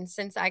diver. And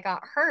since I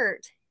got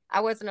hurt,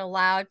 I wasn't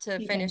allowed to You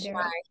can finish do it.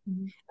 my,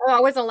 Mhm. oh,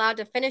 I wasn't allowed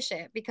to finish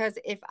it because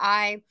if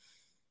I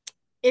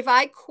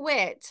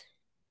quit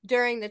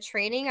during the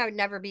training, I would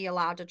never be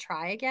allowed to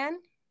try again.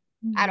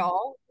 at Mhm.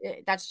 all.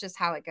 That's just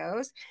how it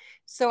goes.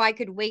 So I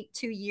could wait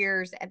 2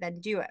 years and then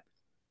do it.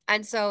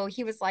 And so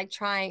he was like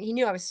trying, he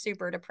knew I was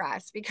super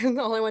depressed because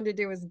all I wanted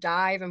to do was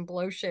dive and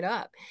blow shit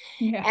up.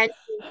 Yeah. And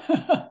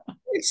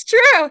it's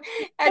true.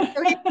 And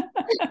so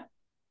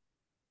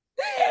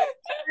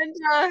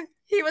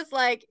he was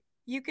like,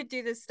 you could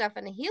do this stuff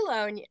in a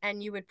helo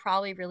and you would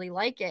probably really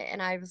like it.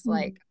 And I was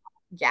like, Mhm.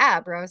 yeah,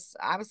 bro.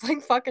 I was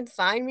like, fucking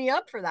sign me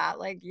up for that.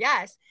 Like,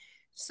 yes.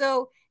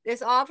 So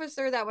this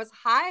officer that was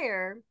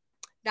higher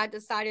that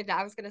decided that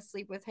I was going to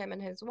sleep with him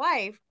and his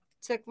wife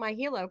took my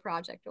helo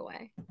project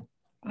away.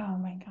 Oh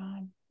my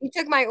God. He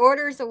took my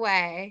orders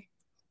away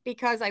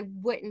because I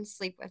wouldn't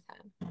sleep with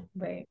him.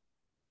 Right.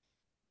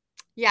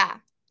 Yeah.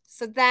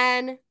 So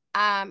then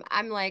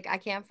I'm like, I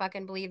can't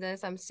fucking believe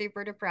this. I'm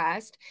super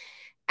depressed.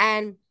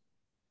 And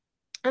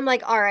I'm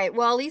like, all right,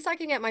 well, at least I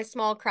can get my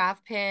small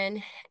craft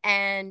pin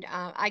and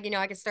I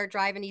can start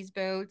driving these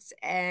boats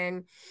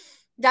and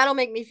that'll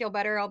make me feel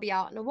better. I'll be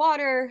out in the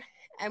water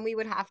and we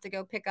would have to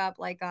go pick up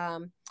like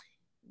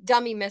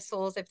dummy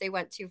missiles if they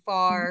went too Mhm.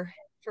 far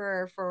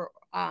for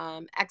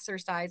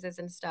exercises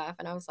and stuff.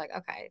 And I was like,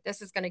 okay,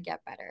 this is gonna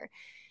get better.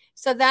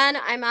 So then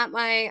I'm at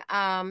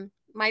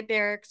my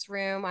barracks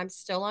room. I'm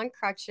still on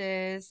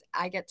crutches.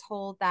 I get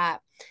told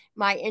that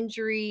my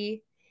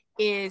injury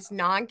is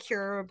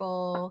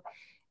non-curable.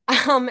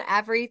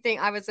 Everything.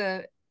 I was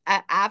a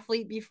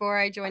athlete before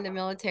I joined the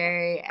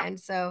military, and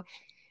so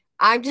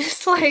I'm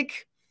just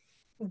like,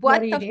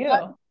 What do what you the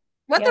fuck? do?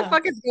 What the Yeah.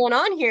 fuck is going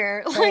on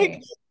here? Like,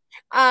 Right.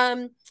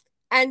 um,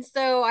 and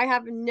so I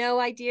have no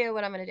idea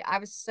what I'm gonna do. I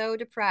was so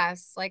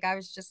depressed. Like, I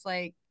was just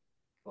like,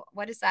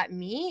 what does that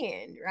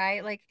mean?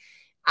 Right? Like,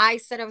 I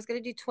said I was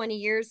gonna do 20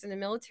 years in the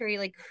military.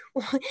 Like,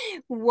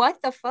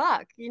 what the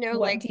fuck? What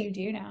Like, do you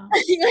do now?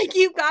 like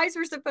you guys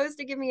were supposed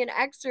to give me an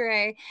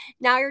x-ray.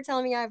 Now you're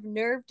telling me I have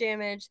nerve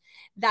damage,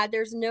 that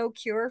there's no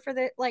cure for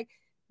that. Like,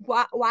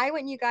 why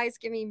wouldn't you guys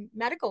give me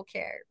medical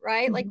care?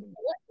 Right? Like, Mhm.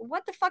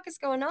 what the fuck is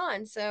going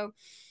on? So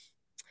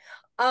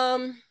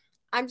um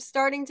I'm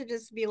starting to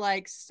just be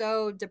like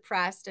so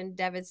depressed and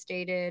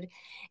devastated.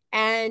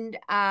 And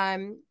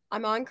I'm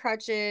on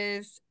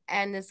crutches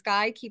and this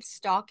guy keeps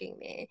stalking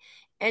me.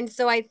 And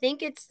so I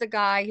think it's the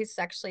guy who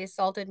sexually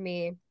assaulted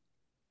me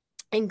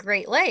in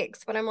Great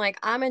Lakes, but I'm like,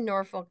 I'm in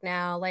Norfolk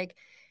now. Like,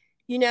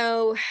 you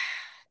know,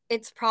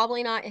 it's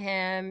probably not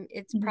him.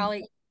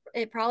 Mhm.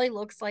 It probably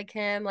looks like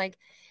him. Like,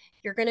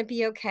 you're gonna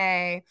be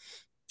okay.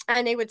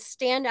 And they would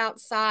stand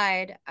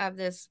outside of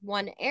this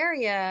one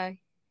area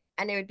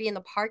and they would be in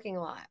the parking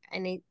lot.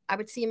 And I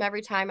would see him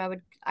every time I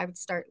would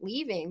start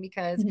leaving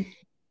because Mhm.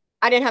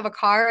 I didn't have a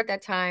car at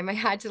that time. I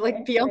had to like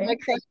Right. be on my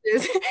Right.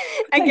 crutches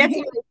and get to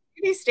Right. my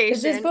TV This is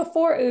station.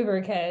 before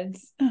Uber,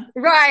 kids.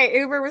 Right.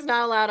 Uber was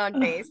not allowed on Oh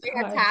base. They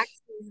had gosh.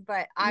 taxis,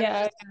 but I was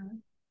Yeah. just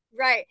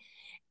right.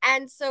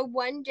 And so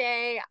one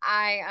day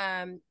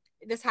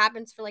this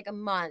happens for like a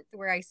month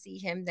where I see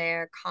him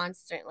there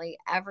constantly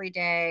every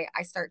day.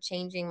 I start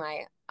changing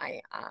my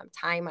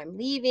time I'm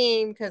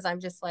leaving because I'm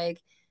just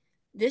like,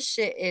 this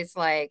shit is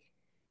like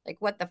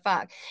what the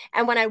fuck.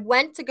 And when I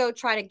went to go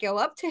try to go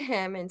up to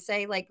him and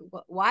say like,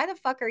 why the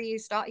fuck are you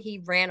stop? He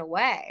ran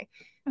away.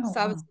 Oh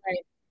So wow.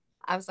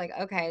 I was like,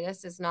 okay,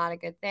 this is not a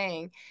good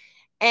thing.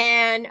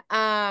 And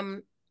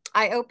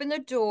I opened the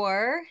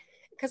door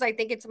because I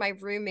think it's my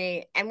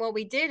roommate. And what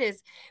we did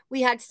is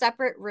we had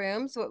separate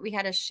rooms, but we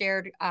had a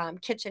shared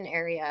kitchen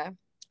area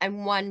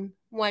and one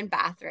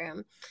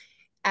bathroom.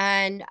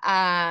 And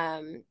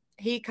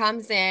he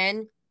comes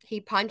in,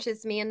 he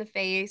punches me in the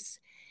face.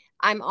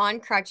 I'm on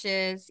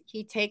crutches.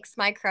 He takes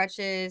my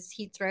crutches,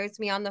 he throws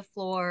me on the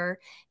floor,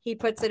 he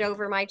puts it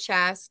over my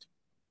chest,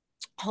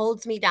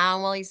 holds me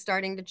down while he's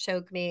starting to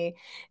choke me,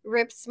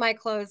 rips my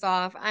clothes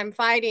off. I'm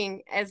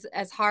fighting as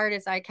hard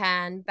as I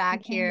can You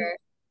back can. here.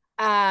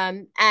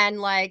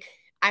 And like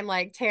I'm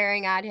like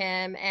tearing at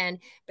him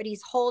but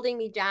he's holding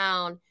me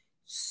down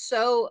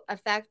so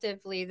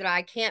effectively that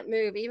I can't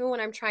move. Even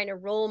when I'm trying to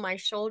roll my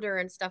shoulder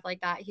and stuff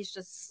like that, he's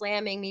just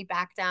slamming me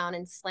back down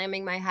and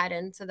slamming my head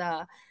into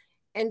the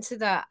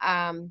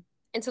um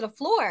into the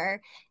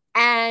floor.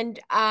 And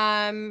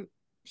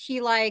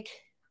he like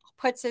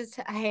puts his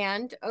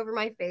hand over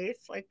my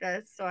face like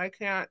this so I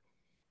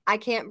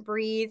can't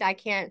breathe.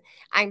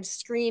 I'm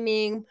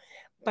screaming,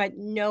 but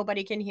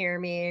nobody can hear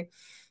me.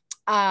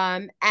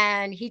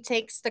 And he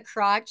takes the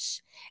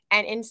crutch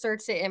and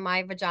inserts it in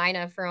my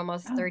vagina for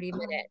almost Oh 30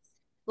 God. minutes.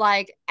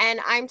 Like, and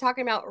I'm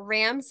talking about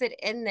rams it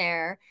in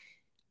there.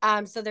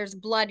 So there's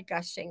blood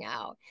gushing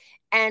out.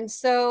 And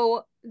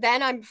so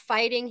then I'm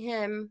fighting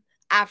him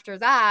after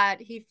that.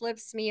 He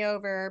flips me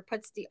over,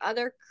 puts the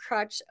other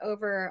crutch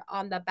over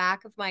on the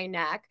back of my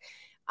neck.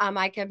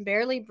 I can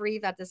barely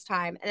breathe at this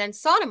time, and then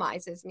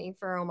sodomizes me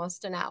for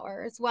almost an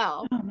hour as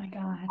well. Oh my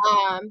God.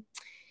 Um,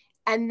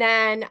 and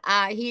then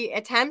he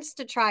attempts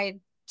to try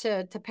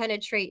to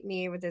penetrate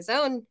me with his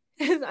own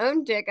his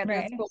own dick at this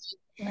Right. point.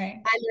 Right.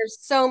 And there's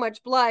so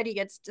much blood, he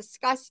gets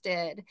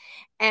disgusted.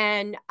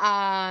 And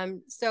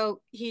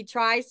so he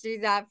tries to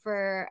do that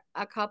for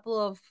a couple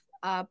of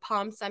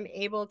pumps. I'm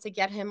able to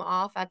get him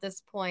off at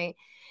this point.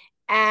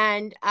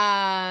 And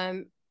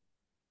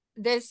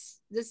this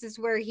is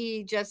where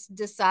he just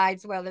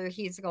decides whether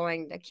he's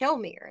going to kill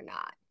me or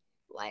not.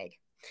 Like,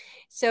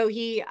 so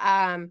he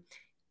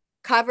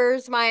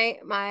covers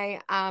my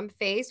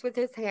face with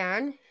his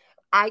hand.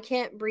 I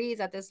can't breathe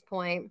at this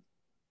point,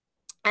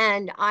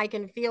 and I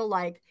can feel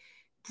like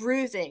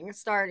bruising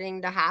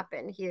starting to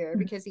happen here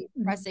because he's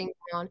pressing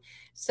down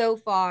so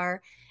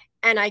far.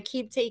 And I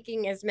keep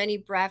taking as many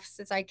breaths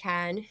as I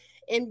can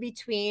in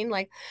between,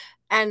 like,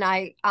 and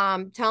I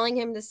telling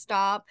him to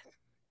stop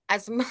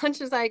as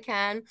much as I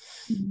can.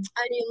 And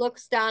he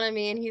looks down at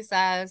me and he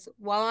says,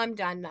 "Well, I'm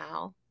done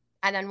now,"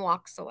 and then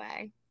walks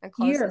away and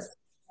closes You're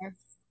the door.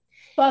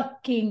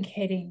 fucking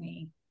kidding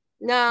me.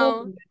 No.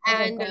 Holy, oh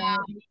And God.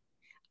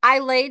 I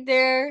laid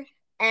there,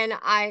 and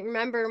I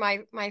remember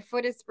my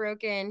foot is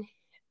broken.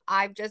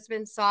 I've just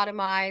been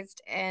sodomized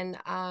and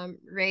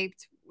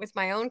raped with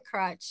my own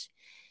crutch.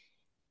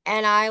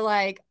 And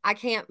I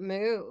can't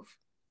move.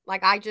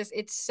 Like, I just,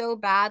 it's so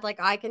bad. Like,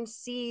 I can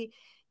see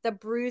the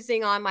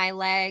bruising on my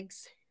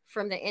legs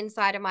from the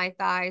inside of my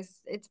thighs.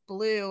 It's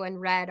blue and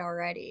red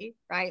already,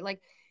 right?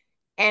 Like,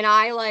 and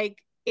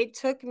it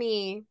took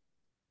me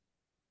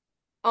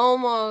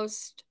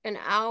almost an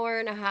hour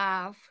and a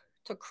half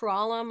to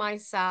crawl on my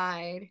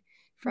side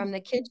from the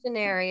kitchen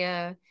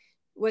area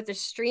with a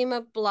stream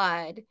of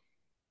blood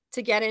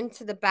to get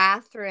into the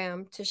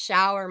bathroom to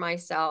shower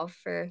myself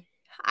for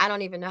I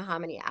don't even know how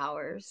many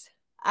hours.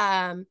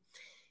 Um,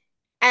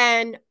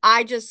 and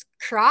I just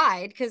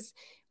cried because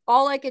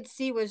all I could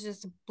see was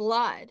just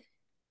blood,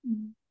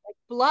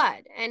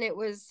 blood, and it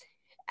was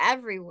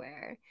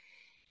everywhere.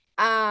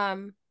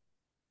 Um,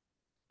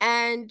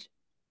 and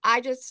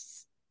I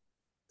just,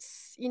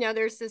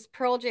 there's this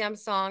Pearl Jam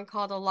song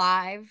called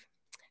Alive,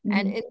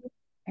 and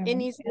in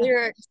these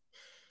lyrics,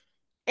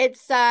 it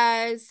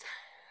says,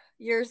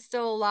 "You're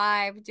still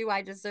alive. Do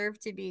I deserve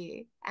to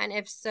be? And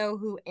if so,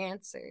 who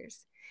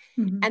answers?"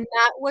 And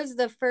that was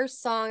the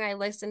first song I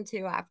listened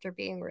to after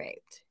being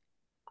raped.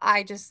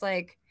 I was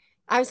like,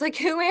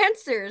 who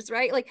answers,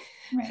 right? Like,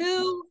 Right.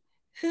 who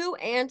who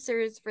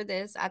answers for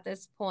this at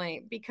this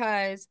point?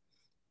 Because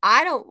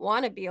I don't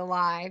want to be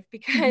alive,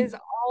 because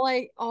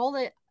all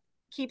that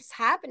keeps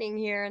happening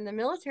here in the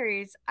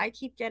military is I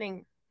keep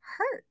getting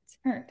hurt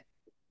Hurt.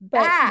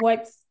 But bad.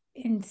 what's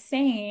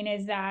insane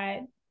is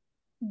that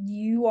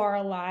you are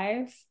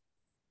alive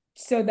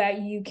so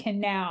that you can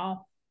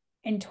now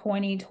in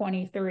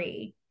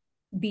 2023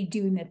 be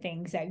doing the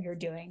things that you're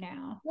doing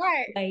now.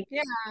 Right. Like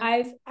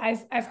Yeah.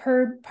 I've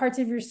heard parts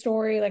of your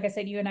story. Like I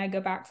said, you and I go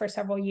back for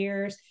several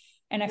years.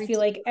 And I We feel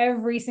do. like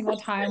every single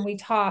time we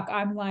talk,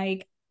 I'm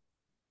like,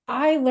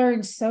 I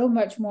learned so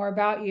much more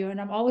about you.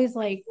 And I'm always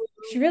like,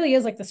 she really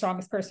is like the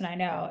strongest person I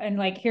know. And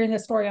like hearing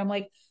this story, I'm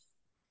like,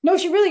 no,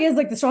 she really is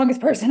like the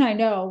strongest person I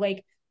know.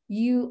 Like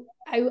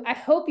I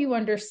hope you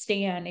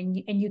understand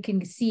and you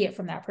can see it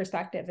from that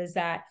perspective is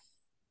that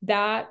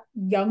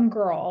young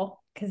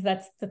girl, because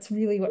that's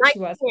really what I she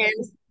was, can.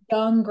 this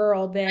young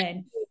girl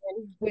then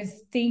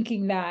was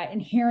thinking that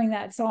and hearing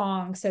that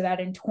song so that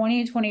in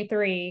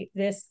 2023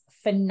 this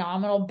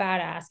phenomenal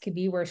badass could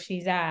be where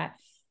she's at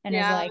and is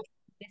Yeah. like,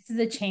 this is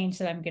a change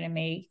that I'm going to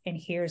make and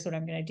here's what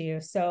I'm going to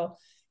do. So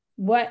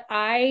what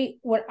I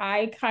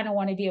kind of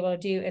want to be able to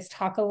do is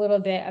talk a little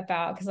bit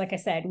about, because like I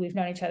said, we've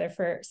known each other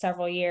for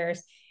several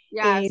years,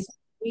 Yes. is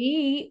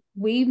we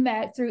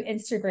met through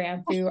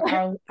Instagram through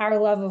our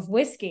love of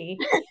whiskey.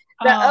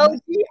 The Um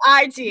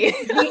OGIG.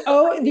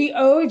 the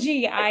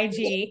OG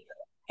IG.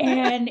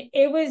 And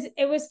it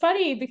was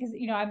funny because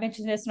I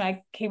mentioned this when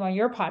I came on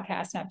your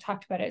podcast and I've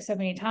talked about it so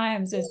many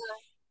times is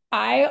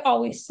I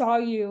always saw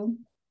you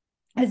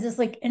as this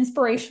like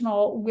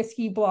inspirational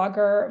whiskey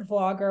blogger,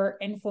 vlogger,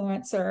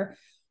 influencer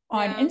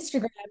on Yeah.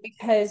 Instagram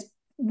because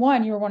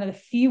one, you're one of the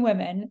few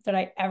women that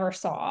I ever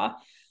saw.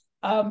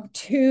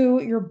 Two,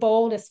 you're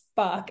bold as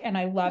fuck, and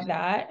I love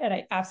that, and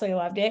I absolutely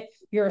loved it.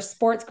 You're a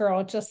sports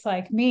girl just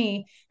like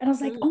me, and I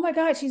was like, Mhm. oh my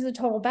god, she's a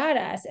total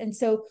badass. And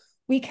so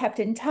we kept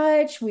in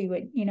touch. We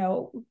would,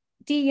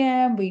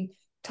 DM. We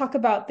talk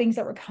about things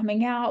that were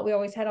coming out. We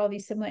always had all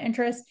these similar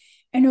interests,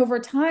 and over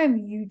time,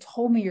 you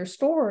told me your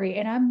story,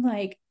 and I'm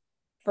like,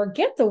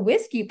 forget the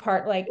whiskey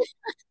part. Like,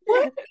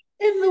 what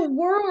in the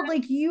world?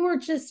 Like,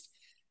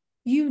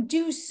 you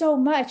do so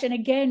much. And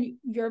again,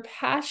 your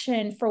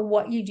passion for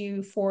what you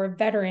do for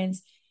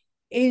veterans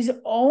is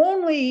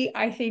only,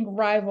 I think,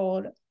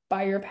 rivaled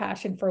by your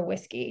passion for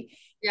whiskey.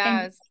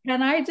 And Yes.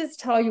 can I just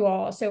tell you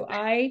all? So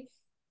I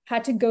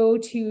had to go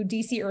to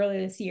DC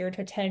earlier this year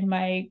to attend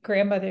my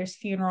grandmother's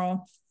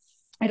funeral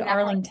at That part.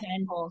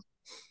 Arlington. Cool.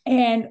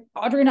 And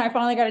Audrey and I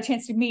finally got a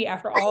chance to meet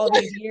after all of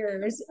these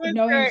years That's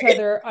knowing each great.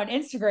 other on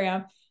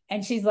Instagram.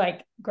 And she's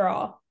like,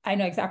 girl, I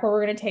know exactly where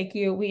we're going to take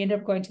you. We ended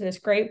up going to this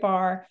great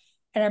bar.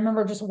 And I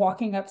remember just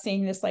walking up,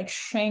 seeing this like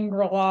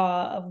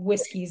Shangri-La of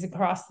whiskeys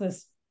across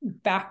this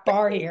back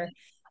bar here.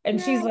 And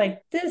Yeah. she's like,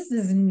 this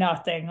is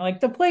nothing. Like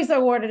the place I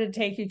wanted to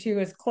take you to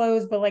is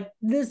closed, but like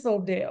this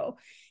will do.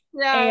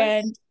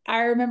 Yes. And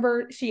I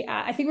remember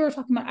I think we were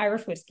talking about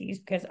Irish whiskeys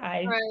because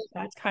Right.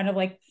 that's kind of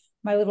like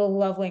my little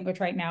love language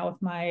right now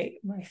with my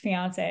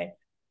fiance.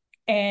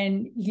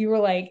 And you were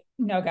like,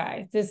 no,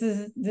 guys, this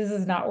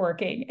is not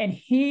working. And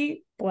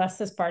he, bless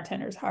this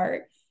bartender's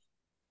heart,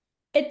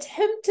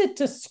 attempted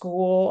to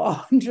school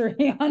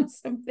Audrey on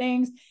some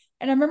things.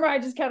 And I remember I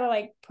just kind of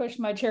like pushed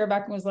my chair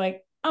back and was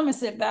like, I'm gonna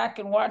sit back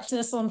and watch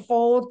this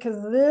unfold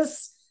because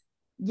this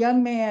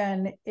young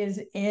man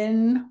is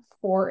in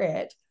for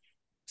it.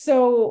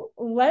 So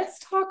let's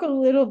talk a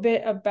little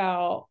bit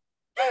about,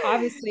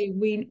 obviously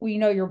we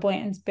know you're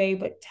Blanton's Bay,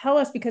 but tell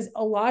us, because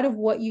a lot of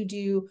what you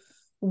do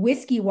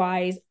whiskey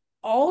wise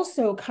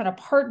also kind of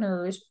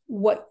partners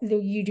what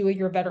you do at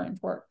your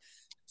veterans work.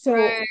 So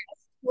Right.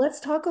 let's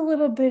talk a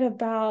little bit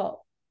about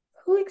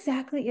who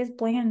exactly is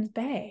Blanton's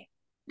Bay.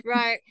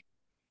 Right.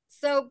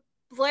 So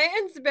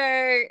Blanton's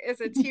Bay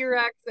is a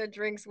T-Rex that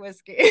drinks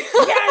whiskey.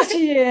 Yeah,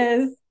 she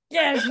is.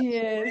 Yeah, she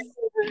is.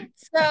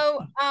 So,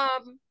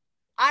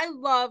 I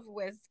love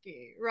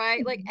whiskey,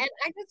 right? Like, and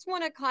I just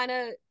want to kind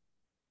of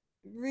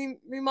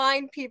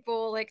remind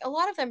people, like, a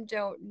lot of them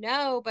don't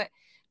know, but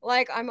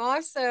like, I'm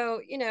also,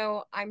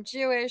 I'm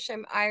Jewish,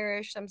 I'm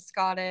Irish, I'm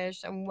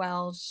Scottish, I'm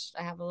Welsh,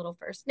 I have a little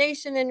First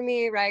Nation in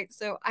me, right?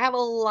 So I have a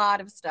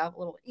lot of stuff, a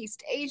little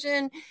East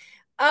Asian.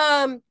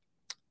 Um,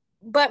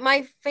 but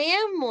my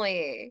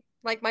family,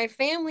 like my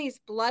family's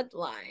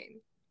bloodline,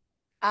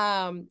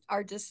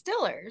 are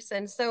distillers.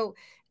 And so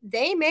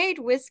they made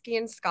whiskey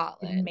in It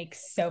Scotland.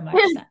 makes so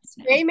much sense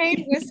They now.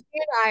 made whiskey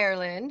in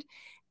Ireland.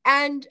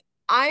 And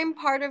I'm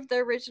part of the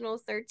original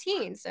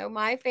 13. So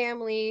my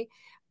family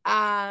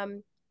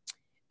um,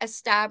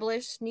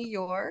 established New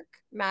York,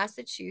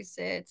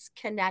 Massachusetts,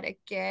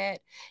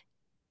 Connecticut,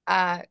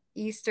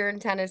 Eastern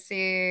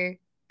Tennessee,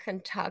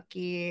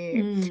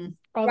 Kentucky,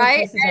 All the right?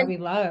 places that we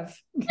love.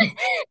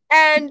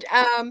 And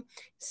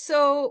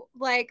so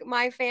like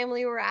my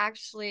family were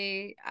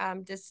actually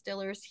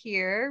distillers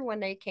here when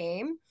they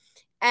came,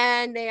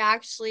 and they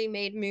actually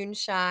made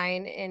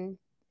moonshine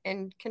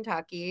in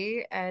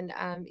Kentucky and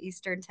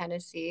Eastern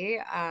Tennessee.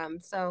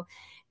 So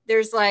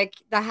there's like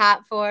the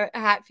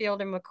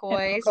Hatfield and And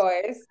McCoys.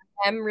 McCoys.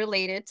 I'm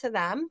related to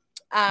them.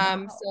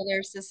 Wow. So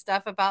there's this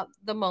stuff about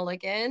the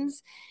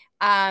Mulligans.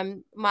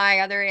 My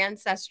other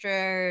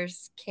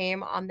ancestors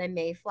came on the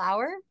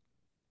Mayflower.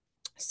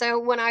 So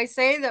when I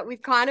say that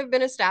we've kind of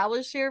been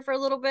established here for a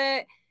little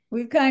bit,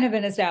 We've kind of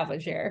been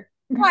established here.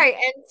 right?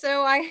 And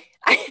so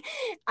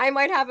I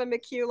might have a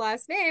McHugh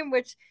last name,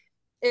 which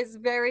is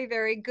very,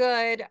 very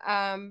good.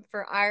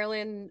 For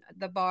Ireland,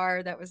 the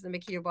bar that was the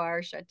McHugh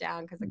bar shut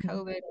down because of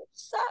COVID, which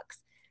sucks.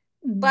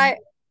 But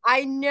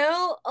I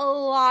know a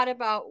lot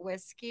about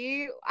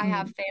whiskey. I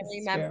have This family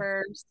is true.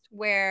 members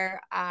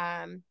where,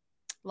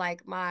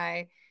 like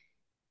I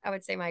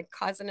would say my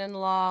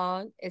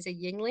cousin-in-law is a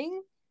Yingling,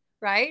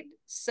 right?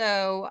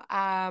 So,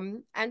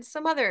 and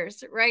some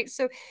others, right?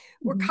 So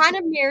we're kind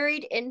of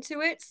married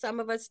into it. Some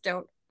of us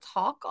don't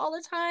talk all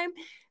the time,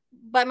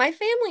 but my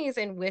family is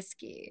in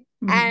whiskey.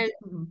 And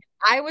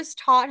I was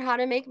taught how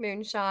to make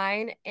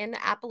moonshine in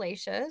the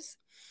Appalachians.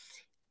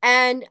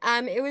 And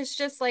it was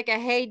just like a,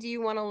 hey, do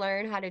you want to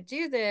learn how to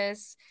do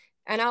this?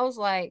 And I was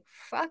like,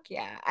 fuck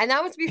yeah. And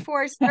that was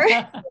before I started.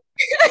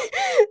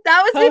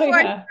 That was Oh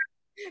yeah.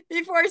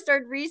 before I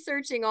started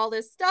researching all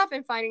this stuff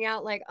and finding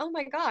out, like, oh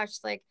my gosh,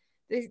 like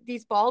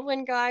these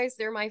Baldwin guys,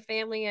 they're my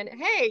family, and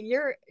hey,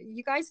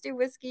 you guys do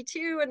whiskey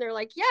too? And they're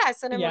like,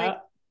 yes. And Yeah.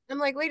 I'm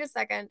like, wait a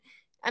second.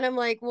 And I'm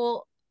like,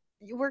 well,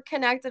 we're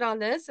connected on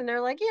this. And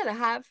they're like, yeah, the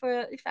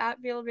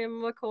Hatfield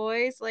and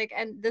McCoys, like,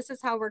 and this is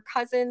how we're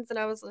cousins. And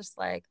I was just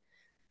like,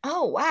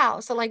 oh wow.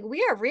 So like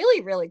we are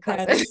really, really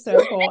That cousins. is so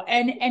cool.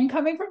 And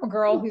coming from a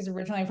girl who's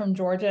originally from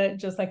Georgia,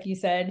 just like you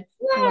said,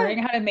 Yeah. learning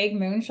how to make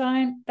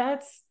moonshine,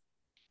 that's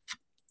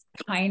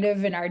kind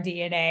of in our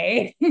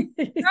DNA.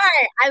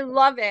 Right. I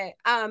love it.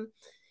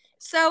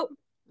 So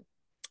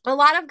a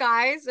lot of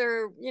guys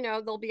are,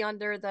 they'll be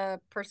under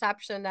the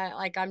perception that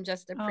like I'm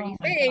just a Oh pretty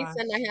my face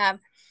and gosh.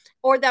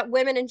 or that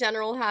women in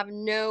general have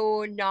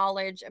no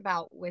knowledge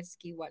about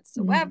whiskey Mhm.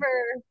 whatsoever.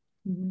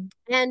 Mhm.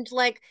 And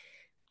like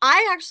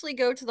I actually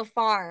go to the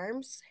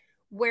farms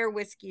where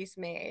whiskey's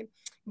made.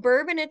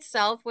 Bourbon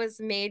itself was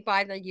made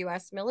by the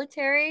US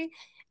military.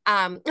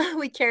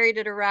 We carried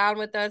it around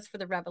with us for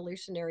the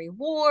Revolutionary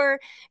War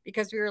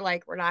because we were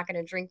like, we're not going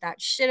to drink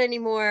that shit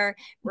anymore.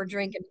 We're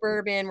drinking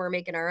bourbon. We're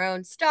making our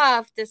own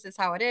stuff. This is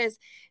how it is.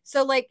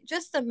 So, like,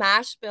 just the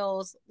mash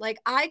bills, like,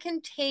 I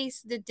can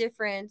taste the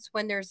difference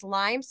when there's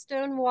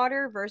limestone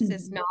water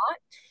versus Mhm. not.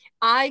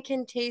 I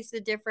can taste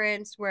the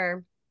difference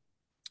where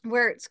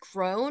it's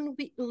grown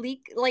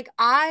leak. Like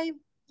I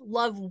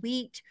love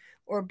wheat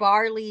or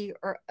barley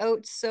or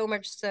oats so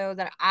much so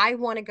that I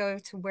want to go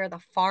to where the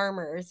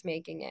farmer is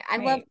making it.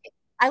 Right.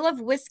 I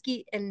love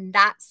whiskey in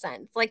that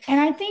sense. Like And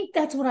I think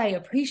that's what I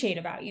appreciate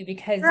about you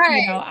because,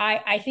 right.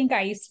 I think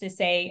I used to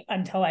say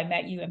until I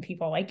met you and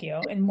people like you,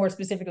 and more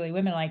specifically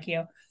women like you,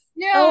 oh,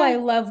 Yeah. I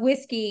love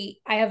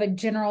whiskey. I have a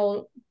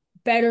general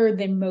better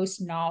than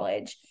most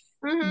knowledge.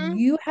 Mm-hmm.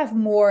 you have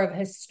more of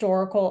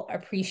historical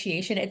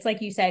appreciation. It's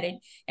like you said,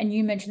 and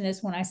you mentioned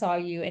this when I saw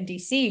you in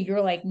DC.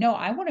 You're like, no,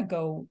 I want to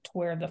go to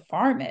where the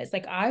farm is.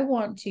 Like, I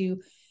want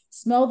to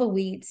smell the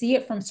wheat, see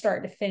it from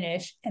start to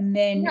finish, and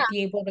then Yeah. be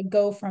able to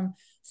go from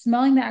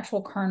smelling the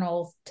actual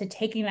kernels to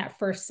taking that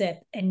first sip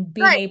and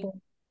being Right. able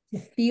to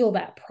feel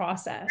that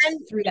process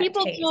And through that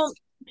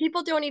taste.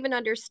 people don't even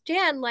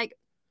understand, like,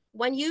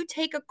 when you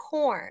take a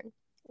corn,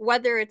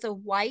 whether it's a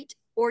white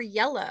or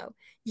yellow,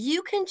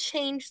 you can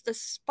change the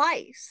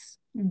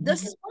Mm-hmm.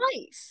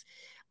 spice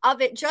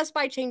of it just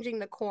by changing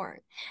the corn.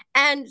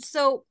 And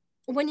so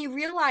when you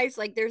realize,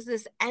 like, there's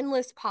this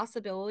endless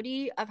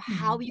possibility of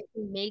how Mm-hmm. you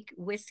can make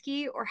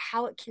whiskey or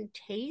how it can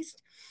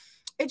taste,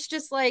 it's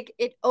just like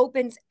it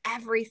opens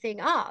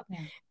everything up. Yeah.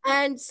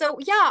 And so,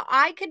 yeah,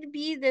 I could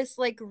be this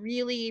like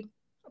really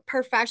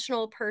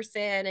professional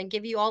person and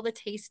give you all the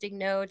tasting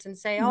notes and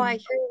say, oh, I Mm-hmm.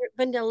 hear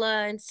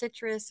vanilla and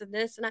citrus and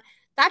this and that.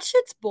 That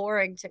shit's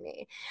boring to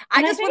me. I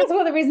And I just think want it's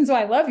one of the reasons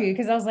why I love you,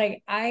 because I was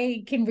like,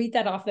 I can read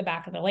that off the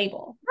back of the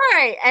label.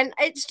 right. And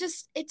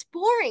it's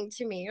boring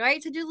to me,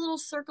 right? To do a little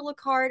circle of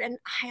card. And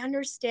I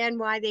understand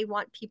why they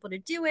want people to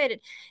do it.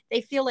 And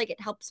they feel like it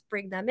helps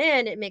bring them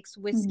in. It makes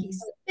whiskey Mm-hmm.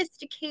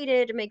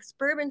 sophisticated. It makes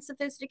bourbon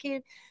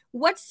sophisticated.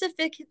 What's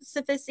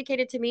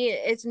sophisticated to me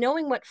is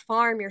knowing what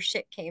farm your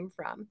shit came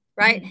from,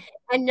 right? Mm-hmm.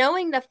 And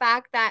knowing the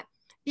fact that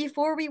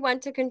before we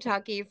went to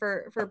Kentucky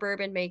for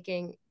bourbon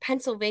making,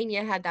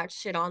 Pennsylvania had that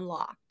shit on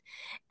lock.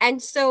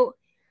 And so,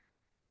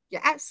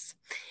 yes.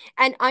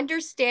 And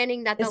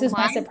understanding that the This is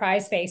my lime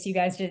surprise face you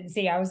guys didn't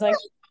see. I was like,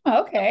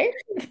 oh, okay.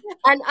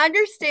 and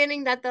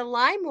understanding that the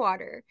lime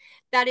water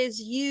that is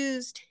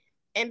used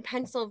in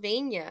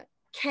Pennsylvania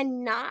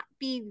cannot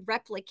be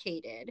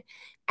replicated,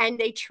 and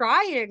they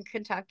try it in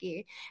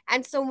Kentucky.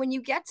 And so when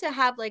you get to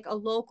have like a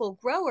local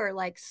grower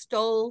like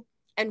Stoll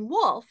and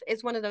Wolf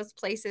is one of those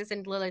places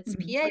in Lillard's,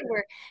 Mm-hmm. PA,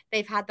 where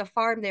they've had the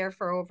farm there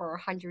for over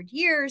 100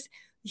 years,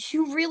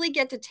 you really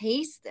get to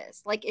taste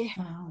this. Like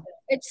Wow.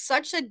 it's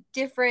such a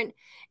different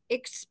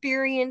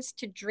experience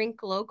to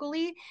drink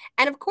locally.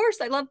 And of course,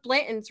 I love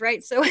Blanton's,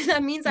 right? So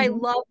that means I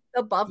Mm-hmm. love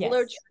the Buffalo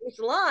Yes. Trace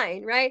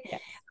line, right?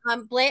 Yes.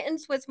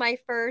 Blanton's was my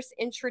first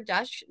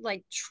introduction,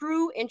 like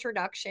true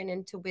introduction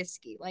into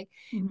whiskey. Like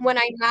Mm-hmm. when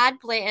I had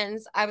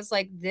Blanton's, I was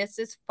like, this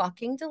is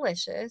fucking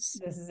delicious.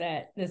 This is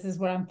it. This is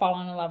what I'm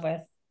falling in love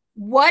with.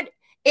 What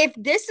if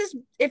this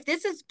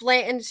is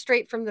Blanton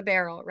straight from the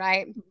barrel,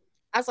 right?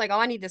 I was like, oh,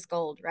 I need this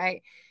gold,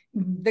 right?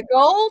 Mm-hmm. The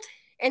gold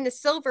and the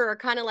silver are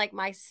kind of like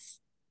my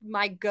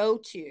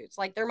go-tos.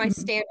 Like they're my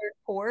Mm-hmm. standard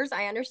pours.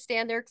 I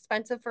understand they're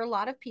expensive for a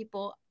lot of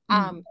people.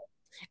 Mm-hmm.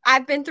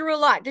 I've been through a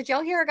lot. Did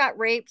y'all hear I got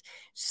raped?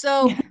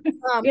 So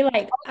um You're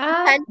like,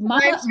 10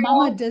 mama, times,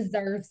 mama y'all.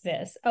 deserves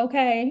this.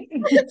 Okay.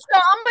 So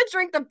I'm gonna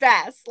drink the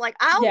best. Like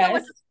I don't know what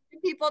Yes. to say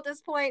to people at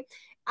this point.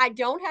 I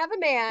don't have a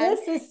man.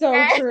 This is so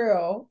And,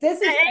 true.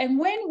 And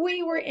when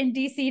we were in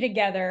DC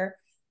together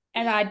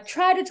and I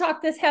tried to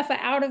talk this heifer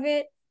out of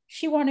it,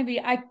 she wanted to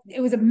be,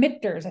 it was a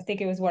Michter's, I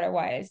think it was what it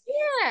was.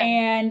 yeah.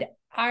 And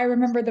I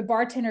remember the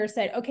bartender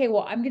said, okay,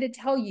 well, I'm going to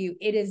tell you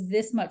it is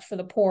this much for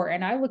the pour.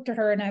 And I looked at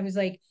her and I was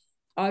like,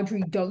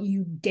 Audrey, don't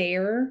you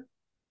dare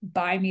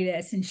buy me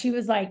this. And she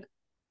was like,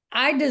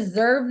 I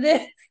deserve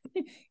this.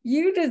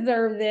 You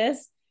deserve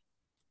this.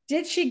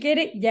 Did she get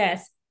it?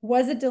 Yes.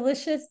 Was it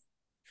delicious?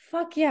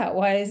 Fuck yeah, it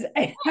was.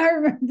 I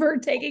remember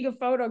taking a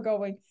photo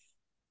going,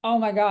 oh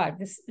my God,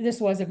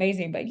 this was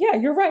amazing. But yeah,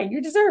 you're right.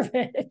 You deserve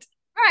it.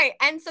 Right.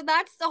 And so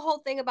that's the whole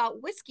thing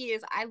about whiskey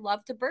is I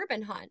love to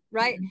bourbon hunt,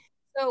 right? Mhm.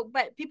 So,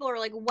 but people are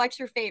like, what's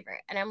your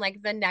favorite? And I'm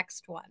like, the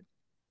next one.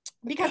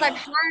 Because I've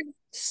had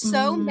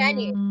so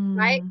many,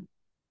 right? Mm,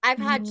 I've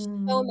had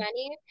so mm,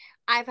 many.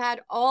 I've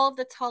had all of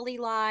the Tully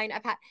line.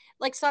 I've had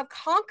like so I've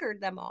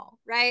conquered them all,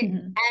 right?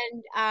 mhm,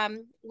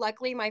 And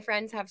luckily my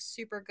friends have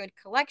super good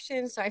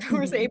collections, so I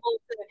was mhm.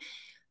 able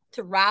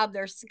to rob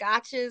their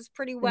scotches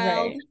pretty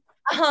well. Right.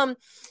 Um,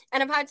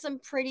 and I've had some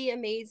pretty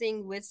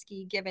amazing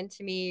whiskey given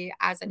to me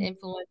as an Mhm,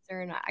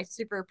 influencer, and I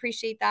super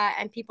appreciate that.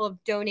 And people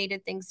have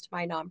donated things to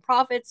my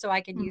nonprofit so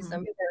I can use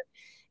them mhm. for,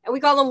 and we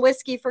call them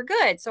whiskey for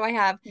good. So I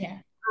have Yeah.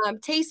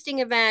 tasting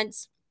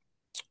events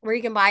where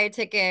you can buy a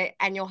ticket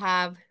and you'll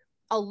have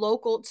a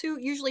local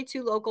usually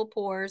two local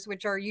pours,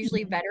 which are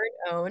usually Mhm, veteran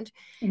owned,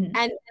 mhm.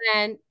 and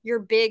then your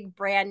big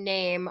brand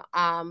name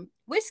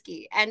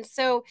whiskey. And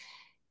so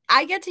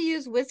I get to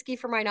use whiskey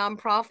for my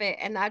nonprofit,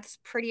 and that's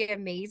pretty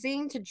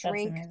amazing to That's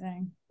drink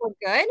amazing. for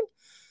good.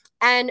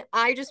 And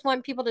I just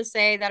want people to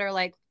say that are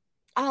like,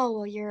 oh,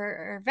 well,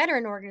 you're a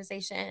veteran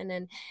organization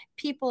and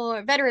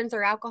veterans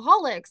are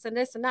alcoholics and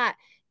this and that.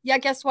 Yeah,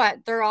 guess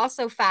what? They're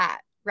also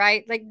fat,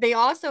 right? Like they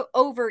also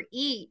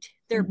overeat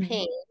their Mhm,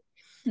 pain.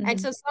 And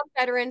so mhm. some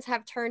veterans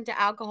have turned to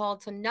alcohol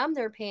to numb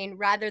their pain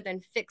rather than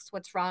fix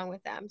what's wrong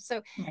with them.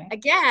 So Right.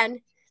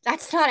 again,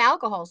 that's not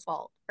alcohol's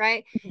fault,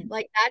 right? Mhm,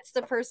 Like that's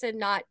the person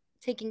not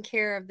taking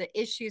care of the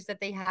issues that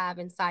they have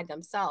inside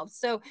themselves.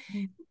 So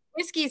mhm.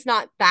 whiskey is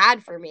not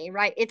bad for me,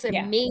 right? It's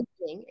Yeah.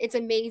 amazing. It's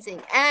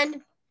amazing.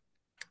 And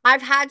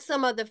I've had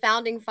some of the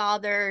founding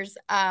fathers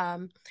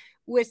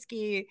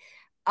whiskey.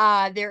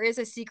 there is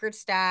a secret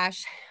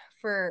stash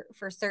for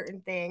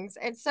certain things.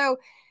 And so,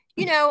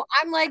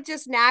 I'm like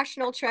just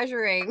national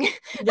treasuring.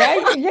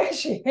 Yeah, yeah,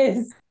 she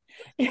is.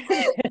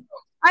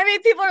 I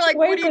mean, people are like,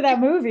 what Wait do for you do? that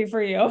movie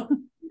for you.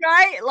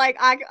 Right? Like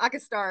I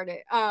could start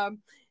it.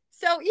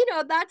 So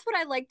that's what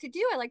I like to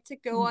do. I like to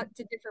go out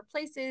to different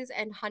places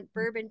and hunt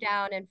bourbon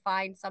down and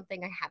find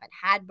something I haven't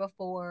had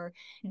before.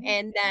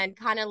 And then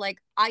kind of like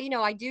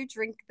I do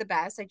drink the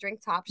best. I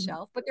drink top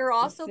shelf, but there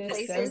are This also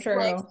is so places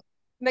like true.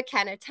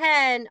 McKenna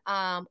 10,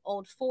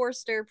 Old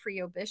Forester,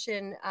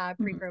 Mhm.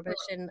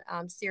 pre-prohibition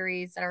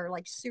series that are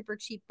like super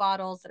cheap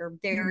bottles that are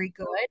very Mhm.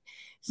 good.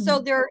 So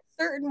Mhm. there are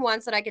certain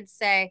ones that I could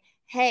say,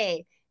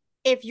 hey,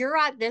 if you're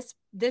at this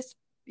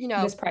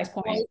This price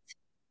point. point,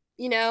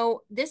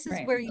 this is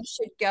Right. where you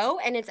should go,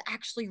 and it's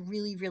actually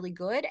really, really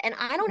good. And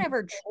I don't Mhm.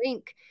 ever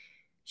drink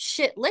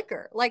shit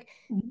liquor. Like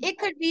Mhm. it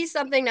could be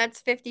something that's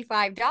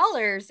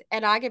 $55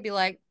 and I could be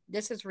like,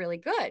 this is really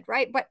good,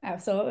 right? But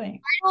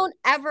Absolutely. I don't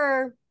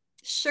ever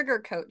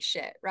sugarcoat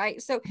shit,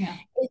 right? So Yeah.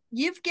 if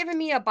you've given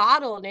me a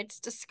bottle and it's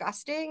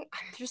disgusting,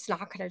 I'm just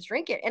not going to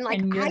drink it. And like,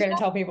 And you're I going to don't,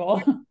 tell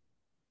people.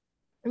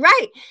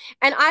 right.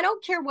 And I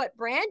don't care what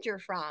brand you're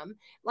from.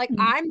 Like, Mhm.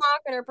 I'm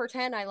not going to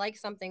pretend I like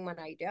something when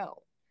I don't.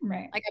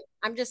 Right. Like,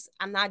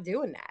 I'm not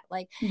doing that.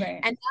 Like,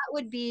 Right. and that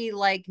would be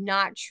like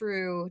not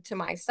true to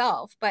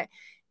myself. But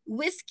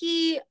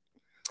whiskey,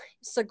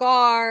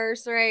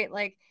 cigars, right?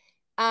 Like,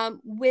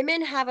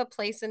 women have a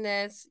place in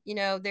this.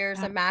 There's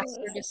a master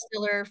Absolutely.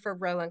 distiller for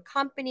Rowan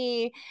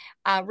Company,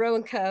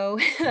 Rowan Co.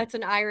 That's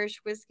an Irish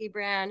whiskey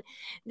brand.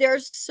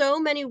 There's so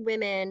many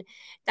women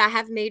that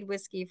have made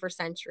whiskey for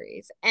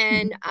centuries,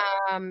 and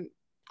Mhm.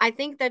 I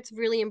think that's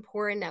really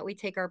important that we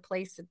take our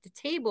place at the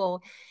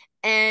table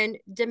and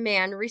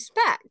demand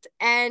respect.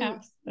 And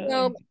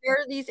Absolutely. there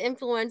are these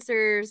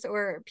influencers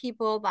or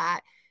people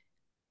that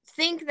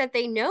think that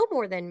they know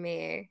more than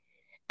me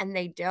and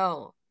they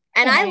don't.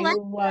 And And I I let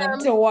love them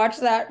to watch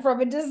that from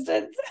a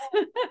distance.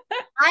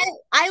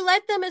 I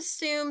let them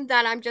assume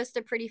that I'm just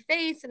a pretty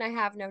face and I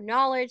have no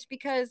knowledge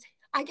because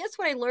I guess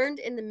what I learned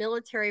in the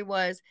military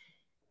was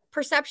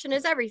perception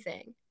is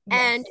everything.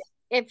 And Yes.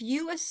 if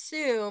you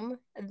assume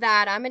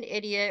that I'm an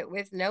idiot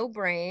with no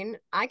brain,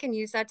 I can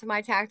use that to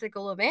my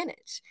tactical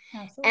advantage.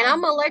 And I'm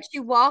Absolutely. going to let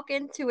you walk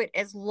into it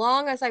as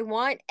long as I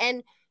want.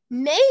 And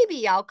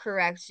maybe I'll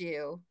correct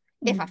you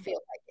if I Mhm. feel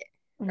like it.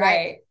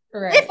 Right.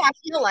 Right. If Right. I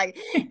feel like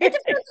it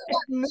depends on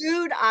what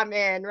mood I'm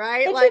in.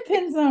 Right. It Like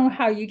depends on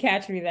how you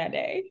catch me that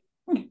day.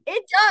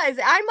 it does.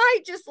 I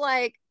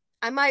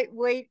might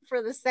wait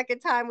for the second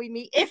time we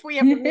meet if we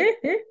ever meet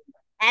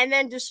and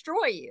then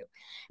destroy you.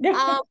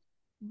 Um,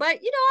 but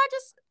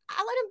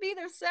I let them be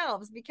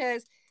themselves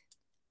because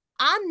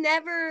I'm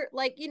never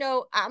like,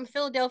 I'm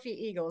Philadelphia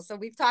Eagles. So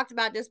we've talked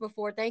about this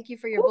before. Thank you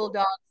for your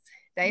Bulldogs.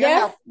 They are Yes,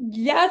 helping.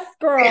 yes,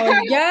 girl.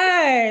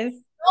 Yes.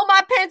 Oh,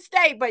 my Penn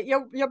State, but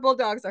your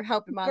Bulldogs are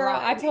helping my Girl,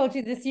 I lives. told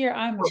you this year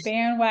I'm a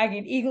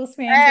bandwagon Eagles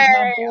fan because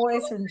my Hey,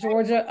 boys from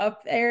Georgia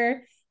up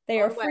there, they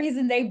all are the way.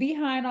 freezing they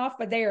behind off,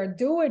 but they are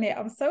doing it.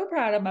 I'm so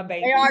proud of my They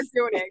are babies.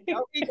 doing it.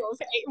 Go Eagles,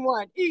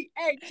 8-1.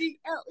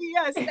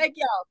 EAGLES. Thank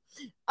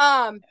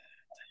y'all.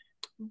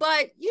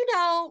 But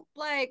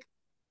like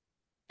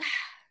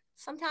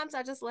sometimes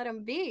I just let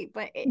them be.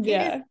 But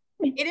Yeah,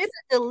 it is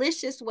a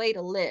delicious way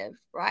to live,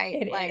 right?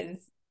 it Like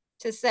is.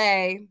 to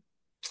say,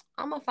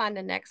 I'm gonna find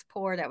the next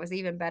pour that was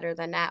even better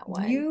than that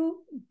one. You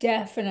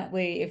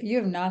definitely, if you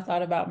have not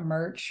thought about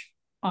merch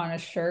on a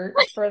shirt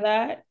for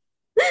that,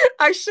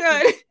 I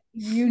should.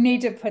 you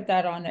need to put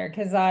that on there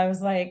because I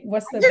was like,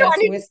 what's the I best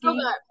need to sell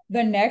whiskey?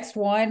 The next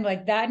one,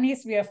 like that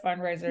needs to be a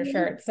fundraiser that.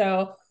 shirt.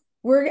 So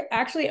we're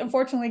actually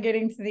unfortunately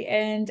getting to the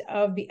end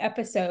of the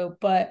episode,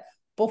 but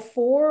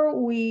before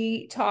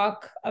we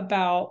talk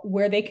about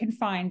where they can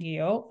find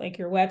you, like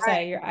your Right.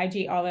 website, your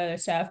IG, all the other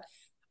stuff,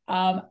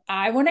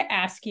 I want to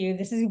ask you,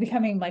 this is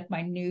becoming like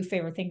my new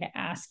favorite thing to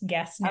ask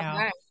guests now.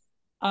 Okay.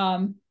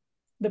 Um,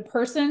 the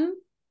person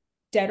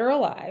dead or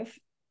alive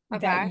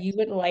that Okay. you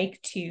would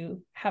like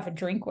to have a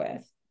drink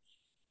with,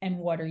 and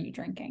what are you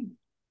drinking?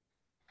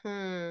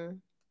 Hmm.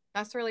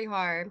 That's really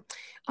hard.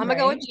 I'm gonna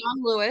go with Right?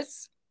 John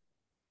Lewis.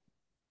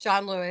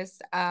 John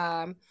Lewis.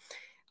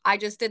 I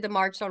just did the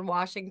March on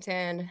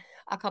Washington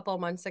a couple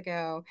of months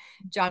ago.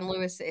 John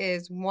Lewis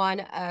is one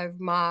of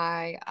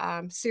my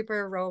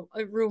super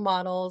role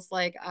models.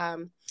 Like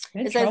In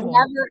it says trouble.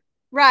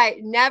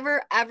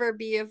 never ever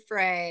be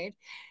afraid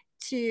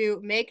to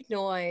make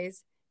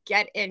noise,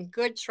 get in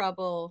good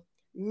trouble,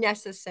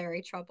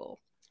 necessary trouble.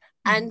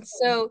 Mhm. And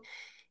so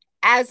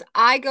as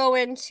I go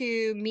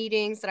into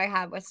meetings that I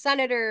have with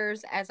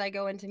senators, as I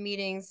go into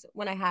meetings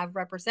when I have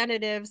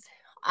representatives,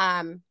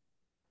 um,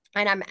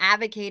 and I'm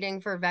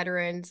advocating for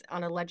veterans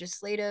on a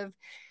legislative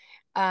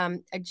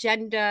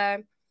agenda,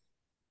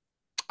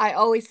 I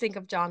always think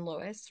of John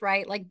Lewis,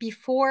 right? Like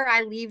before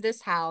I leave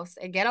this house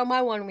and get on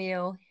my one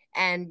wheel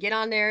and get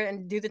on there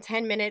and do the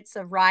 10 minutes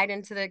of ride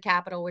into the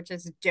Capitol, which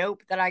is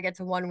dope that I get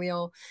to one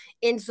wheel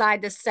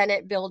inside the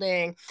Senate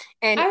building.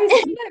 And I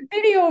saw that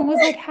video and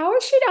was like, how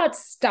is she not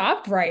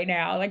stopped right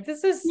now? Like,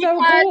 this is so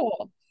because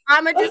cool.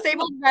 I'm a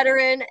disabled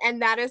veteran,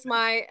 and that is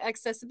my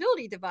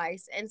accessibility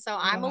device. And so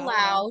I'm Wow.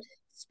 allowed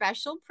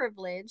special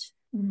privilege.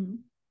 Mhm.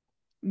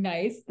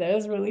 Nice. That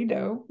is really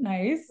dope.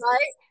 Nice.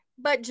 Right?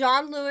 But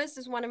John Lewis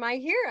is one of my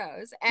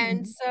heroes.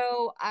 And Mhm.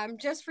 so I'm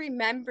just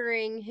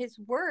remembering his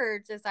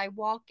words as I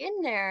walk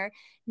in there,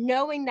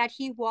 knowing that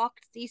he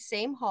walked these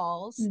same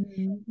halls,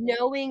 Mhm.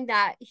 knowing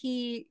that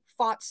he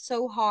fought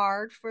so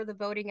hard for the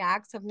Voting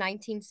Acts of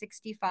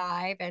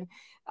 1965 and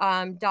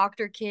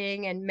Dr.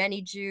 King and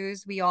many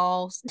Jews, we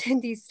all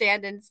did these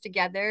stand ins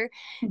together.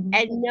 Mhm.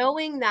 And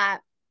knowing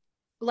that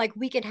like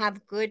we can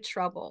have good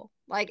trouble.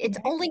 Like it's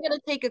Yeah. only going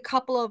to take a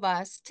couple of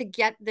us to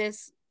get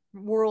this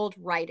world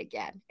right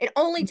again. It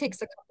only Mhm.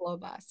 takes a couple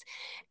of us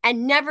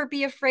and never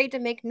be afraid to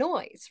make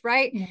noise,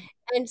 right? Yeah.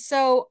 And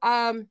so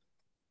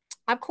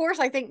of course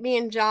I think me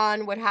and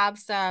John would have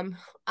some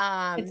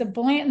It's a um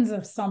Blanton's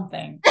of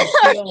something.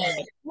 I feel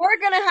like we're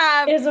going to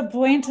have it's a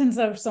Blanton's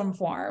of some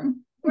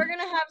form.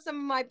 some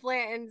of my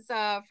Blantons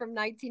from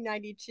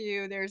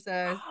 1992. There's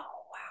a Oh,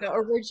 the wow.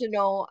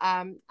 original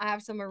I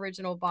have some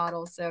original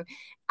bottles. So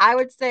I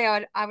would say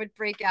I would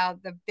break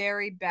out the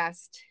very Oh,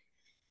 best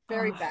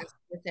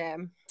with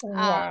him.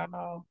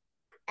 wow.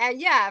 And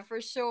yeah,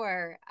 for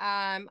sure.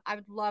 I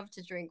would love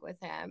to drink with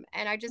him.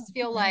 And I just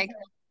feel Nice. like,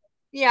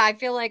 yeah, I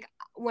feel like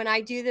when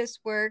I do this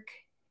work,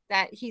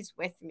 that he's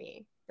with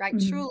me, right?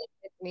 Mhm. Truly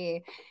with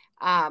me.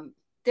 Um,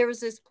 there was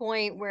this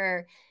point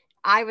where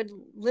I would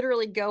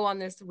literally go on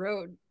this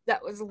road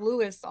that was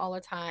Lewis all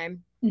the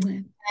time.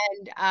 Mhm.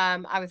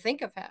 And I would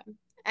think of him. Mhm.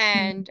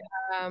 And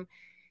um,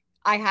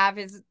 I have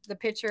the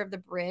picture of the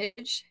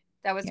bridge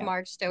that was Yeah.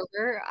 marched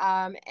over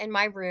in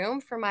my room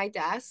for my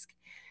desk,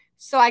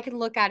 so I can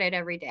look at it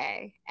every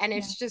day. And Yeah.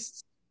 it's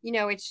just,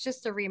 it's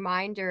just a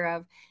reminder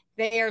of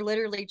they are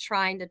literally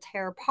trying to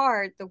tear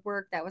apart the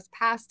work that was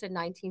passed in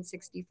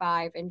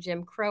 1965 and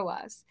Jim Crow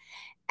us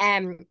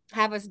and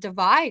have us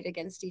divide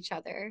against each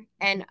other.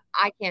 And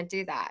I can't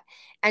do that.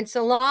 And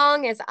so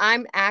long as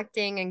I'm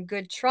acting in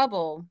good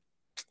trouble,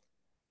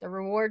 the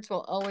rewards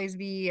will always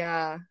be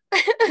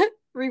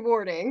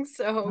rewarding.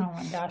 So Oh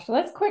my gosh.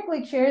 Let's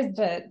quickly cheers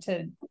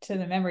to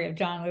the memory of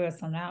John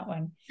Lewis on that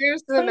one.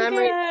 here's to the Clinking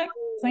memory. it,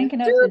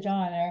 clinking up to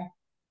John there.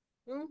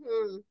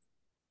 Mm-hmm.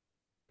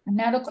 And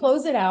now to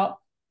close it out,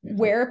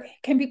 where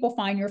can people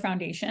find your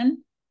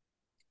foundation?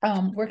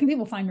 Where can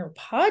people find your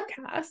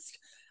podcast?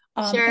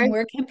 Sure. And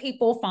where can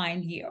people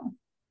find you?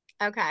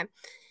 Okay.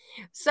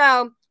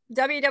 So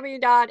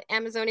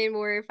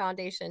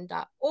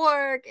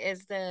www.amazonianwarriorfoundation.org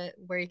is the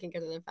where you can go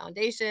to the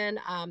foundation.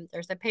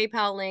 There's a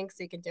PayPal link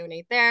so you can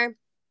donate there.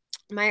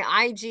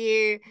 My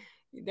IG,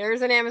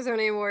 there's an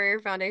Amazonian Warrior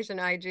Foundation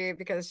IG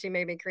because she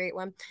made me create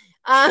one.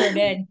 Sure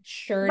did.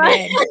 Sure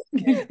But,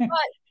 did. but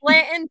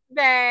Blanton's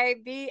Bay,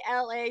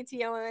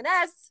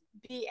 BLATONS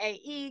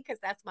BAE, because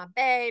that's my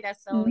bay.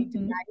 That's the only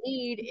dude Mhm. I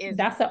need is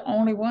That's the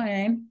only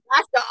one.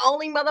 that's the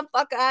only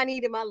motherfucker I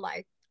need in my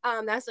life.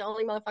 That's the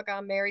only motherfucker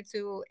I'm married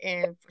to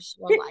and for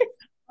sure life.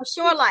 For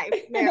sure life.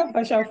 Married.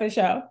 For sure, for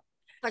sure.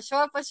 For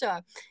sure, for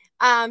sure.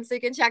 So you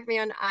can check me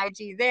on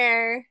IG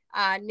there.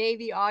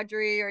 Navy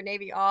Audrey or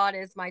Navy Odd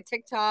is my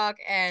TikTok,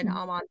 and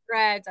I'm on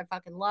Threads. I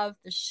fucking love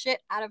the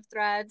shit out of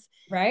Threads.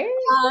 Right?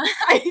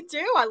 I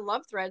do. I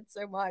love Threads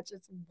so much.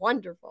 It's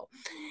wonderful.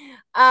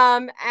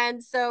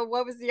 And so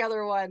what was the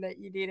other one that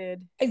you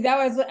needed? That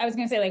was, I was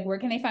gonna say, like, where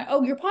can they find,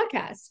 oh, your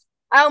podcast?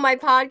 Oh, my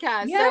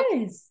podcast. So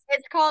Yes.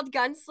 it's called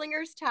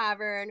Gunslingers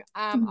Tavern.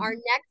 Our Mhm.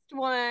 next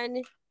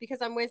one,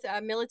 because I'm with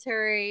a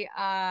military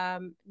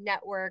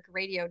network,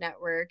 radio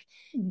network,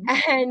 Mhm.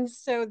 and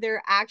so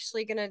they're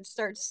actually gonna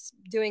start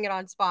doing it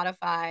on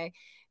Spotify.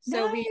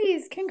 So Nice. yeah,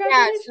 so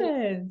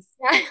Congratulations.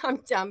 yeah, I'm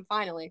done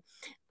finally.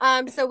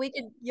 So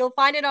you'll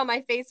find it on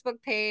my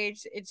Facebook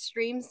page. It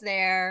streams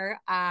there,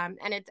 and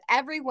it's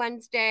every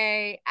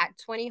Wednesday at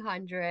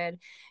 2000.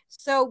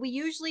 So we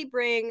usually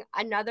bring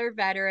another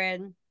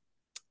veteran.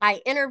 I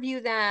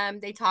interview them.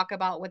 They talk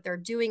about what they're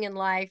doing in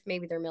life,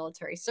 maybe their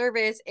military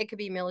service. It could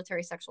be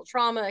military sexual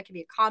trauma. It could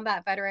be a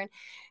combat veteran,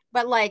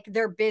 but like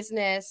their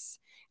business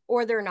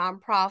or their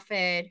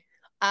nonprofit.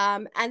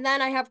 And then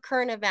I have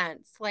current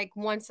events like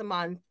once a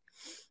month.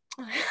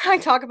 I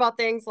talk about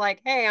things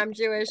like, hey, I'm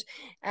Jewish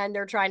and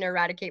they're trying to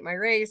eradicate my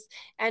race.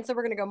 And so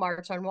we're going to go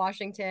march on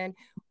Washington.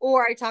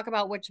 Or I talk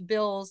about which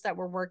bills that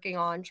we're working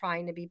on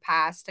trying to be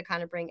passed to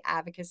kind of bring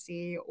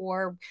advocacy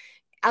or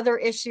other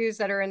issues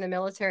that are in the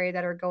military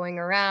that are going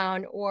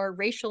around or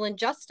racial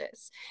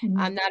injustice.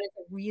 Mhm. That is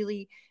a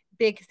really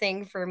big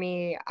thing for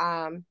me.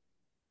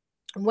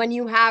 When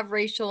you have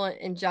racial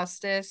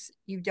injustice,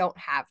 you don't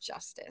have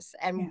justice.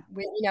 And,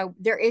 Yeah.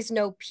 there is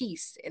no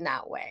peace in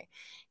that way.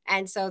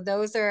 And so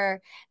those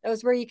where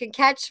you can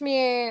catch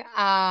me.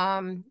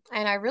 And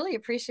I really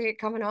appreciate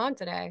coming on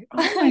today.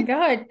 Oh my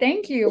God.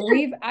 Thank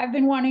you. I've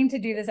been wanting to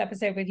do this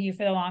episode with you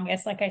for the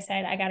longest. Like I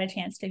said, I got a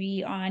chance to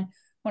be on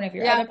one of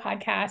your Yeah, other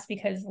podcasts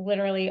because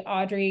literally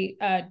Audrey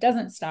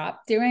doesn't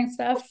stop doing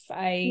stuff.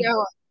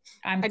 no,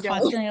 I'm I don't.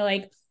 constantly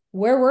like,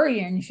 where were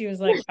you? And she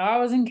was like, oh, I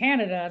was in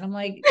Canada. And I'm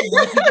like,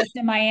 weren't you just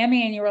in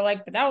Miami? And you were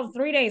like, but that was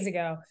 3 days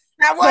ago.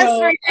 That was So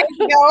 3 days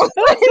ago.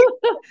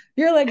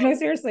 you're like, no,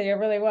 seriously, it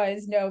really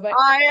was. No, but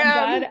I I'm am.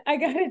 glad I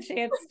got a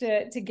chance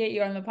to get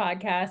you on the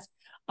podcast.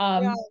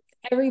 Yeah.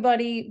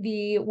 Everybody,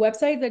 the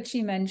website that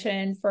she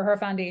mentioned for her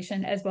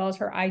foundation, as well as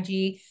her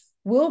IG,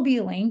 will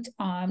be linked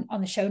on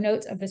the show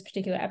notes of this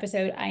particular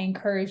episode. I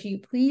encourage you,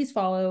 please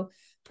follow,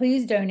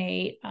 please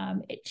donate.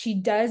 She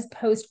does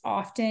post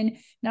often,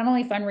 not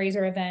only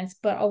fundraiser events,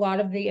 but a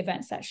lot of the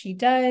events that she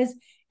does,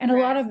 and a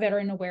lot of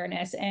veteran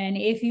awareness. And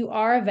if you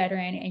are a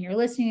veteran and you're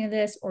listening to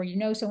this, or you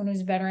know someone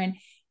who's a veteran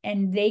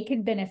and they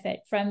could benefit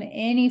from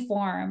any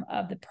form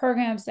of the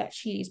programs that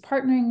she's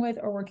partnering with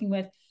or working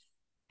with,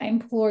 I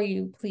implore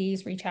you,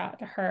 please reach out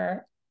to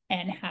her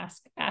and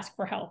ask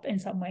for help in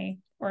some way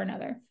or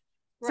another.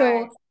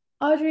 Right. So,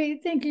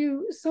 Audry, thank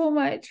you so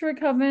much for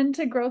coming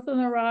to Growth on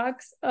the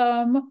Rocks.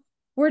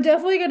 We're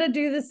definitely going to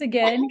do this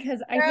again,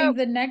 because I think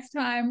the next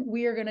time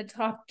we are going to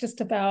talk just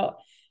about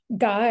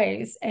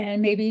guys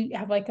and maybe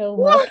have like a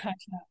love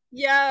catch up.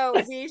 Yo,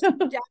 we should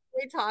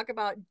definitely talk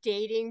about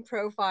dating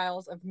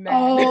profiles of men.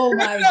 Oh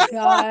my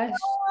gosh.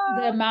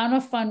 The amount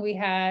of fun we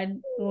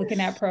had looking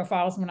at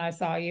profiles when I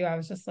saw you, I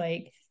was just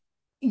like,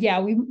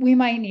 yeah, we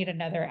might need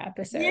another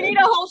episode. You need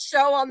a whole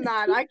show on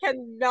that. I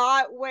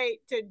cannot wait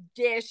to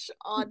dish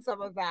on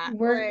some of that.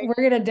 We're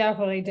gonna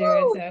definitely do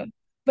it. So,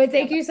 but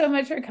thank you so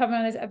much for coming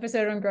on this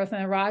episode on Growth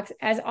on the Rocks.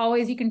 As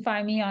always, you can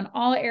find me on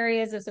all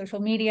areas of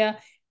social media: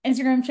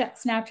 Instagram,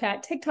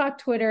 Snapchat, TikTok,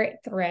 Twitter,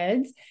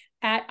 Threads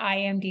at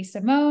IMD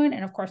Simone,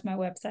 and of course my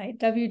website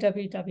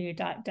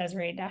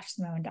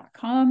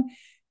www.desiree-simone.com.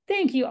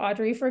 Thank you,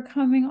 Audry, for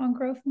coming on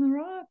Growth on the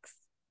Rocks.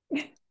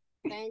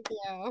 Thank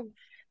you.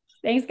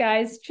 Thanks,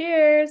 guys.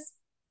 Cheers.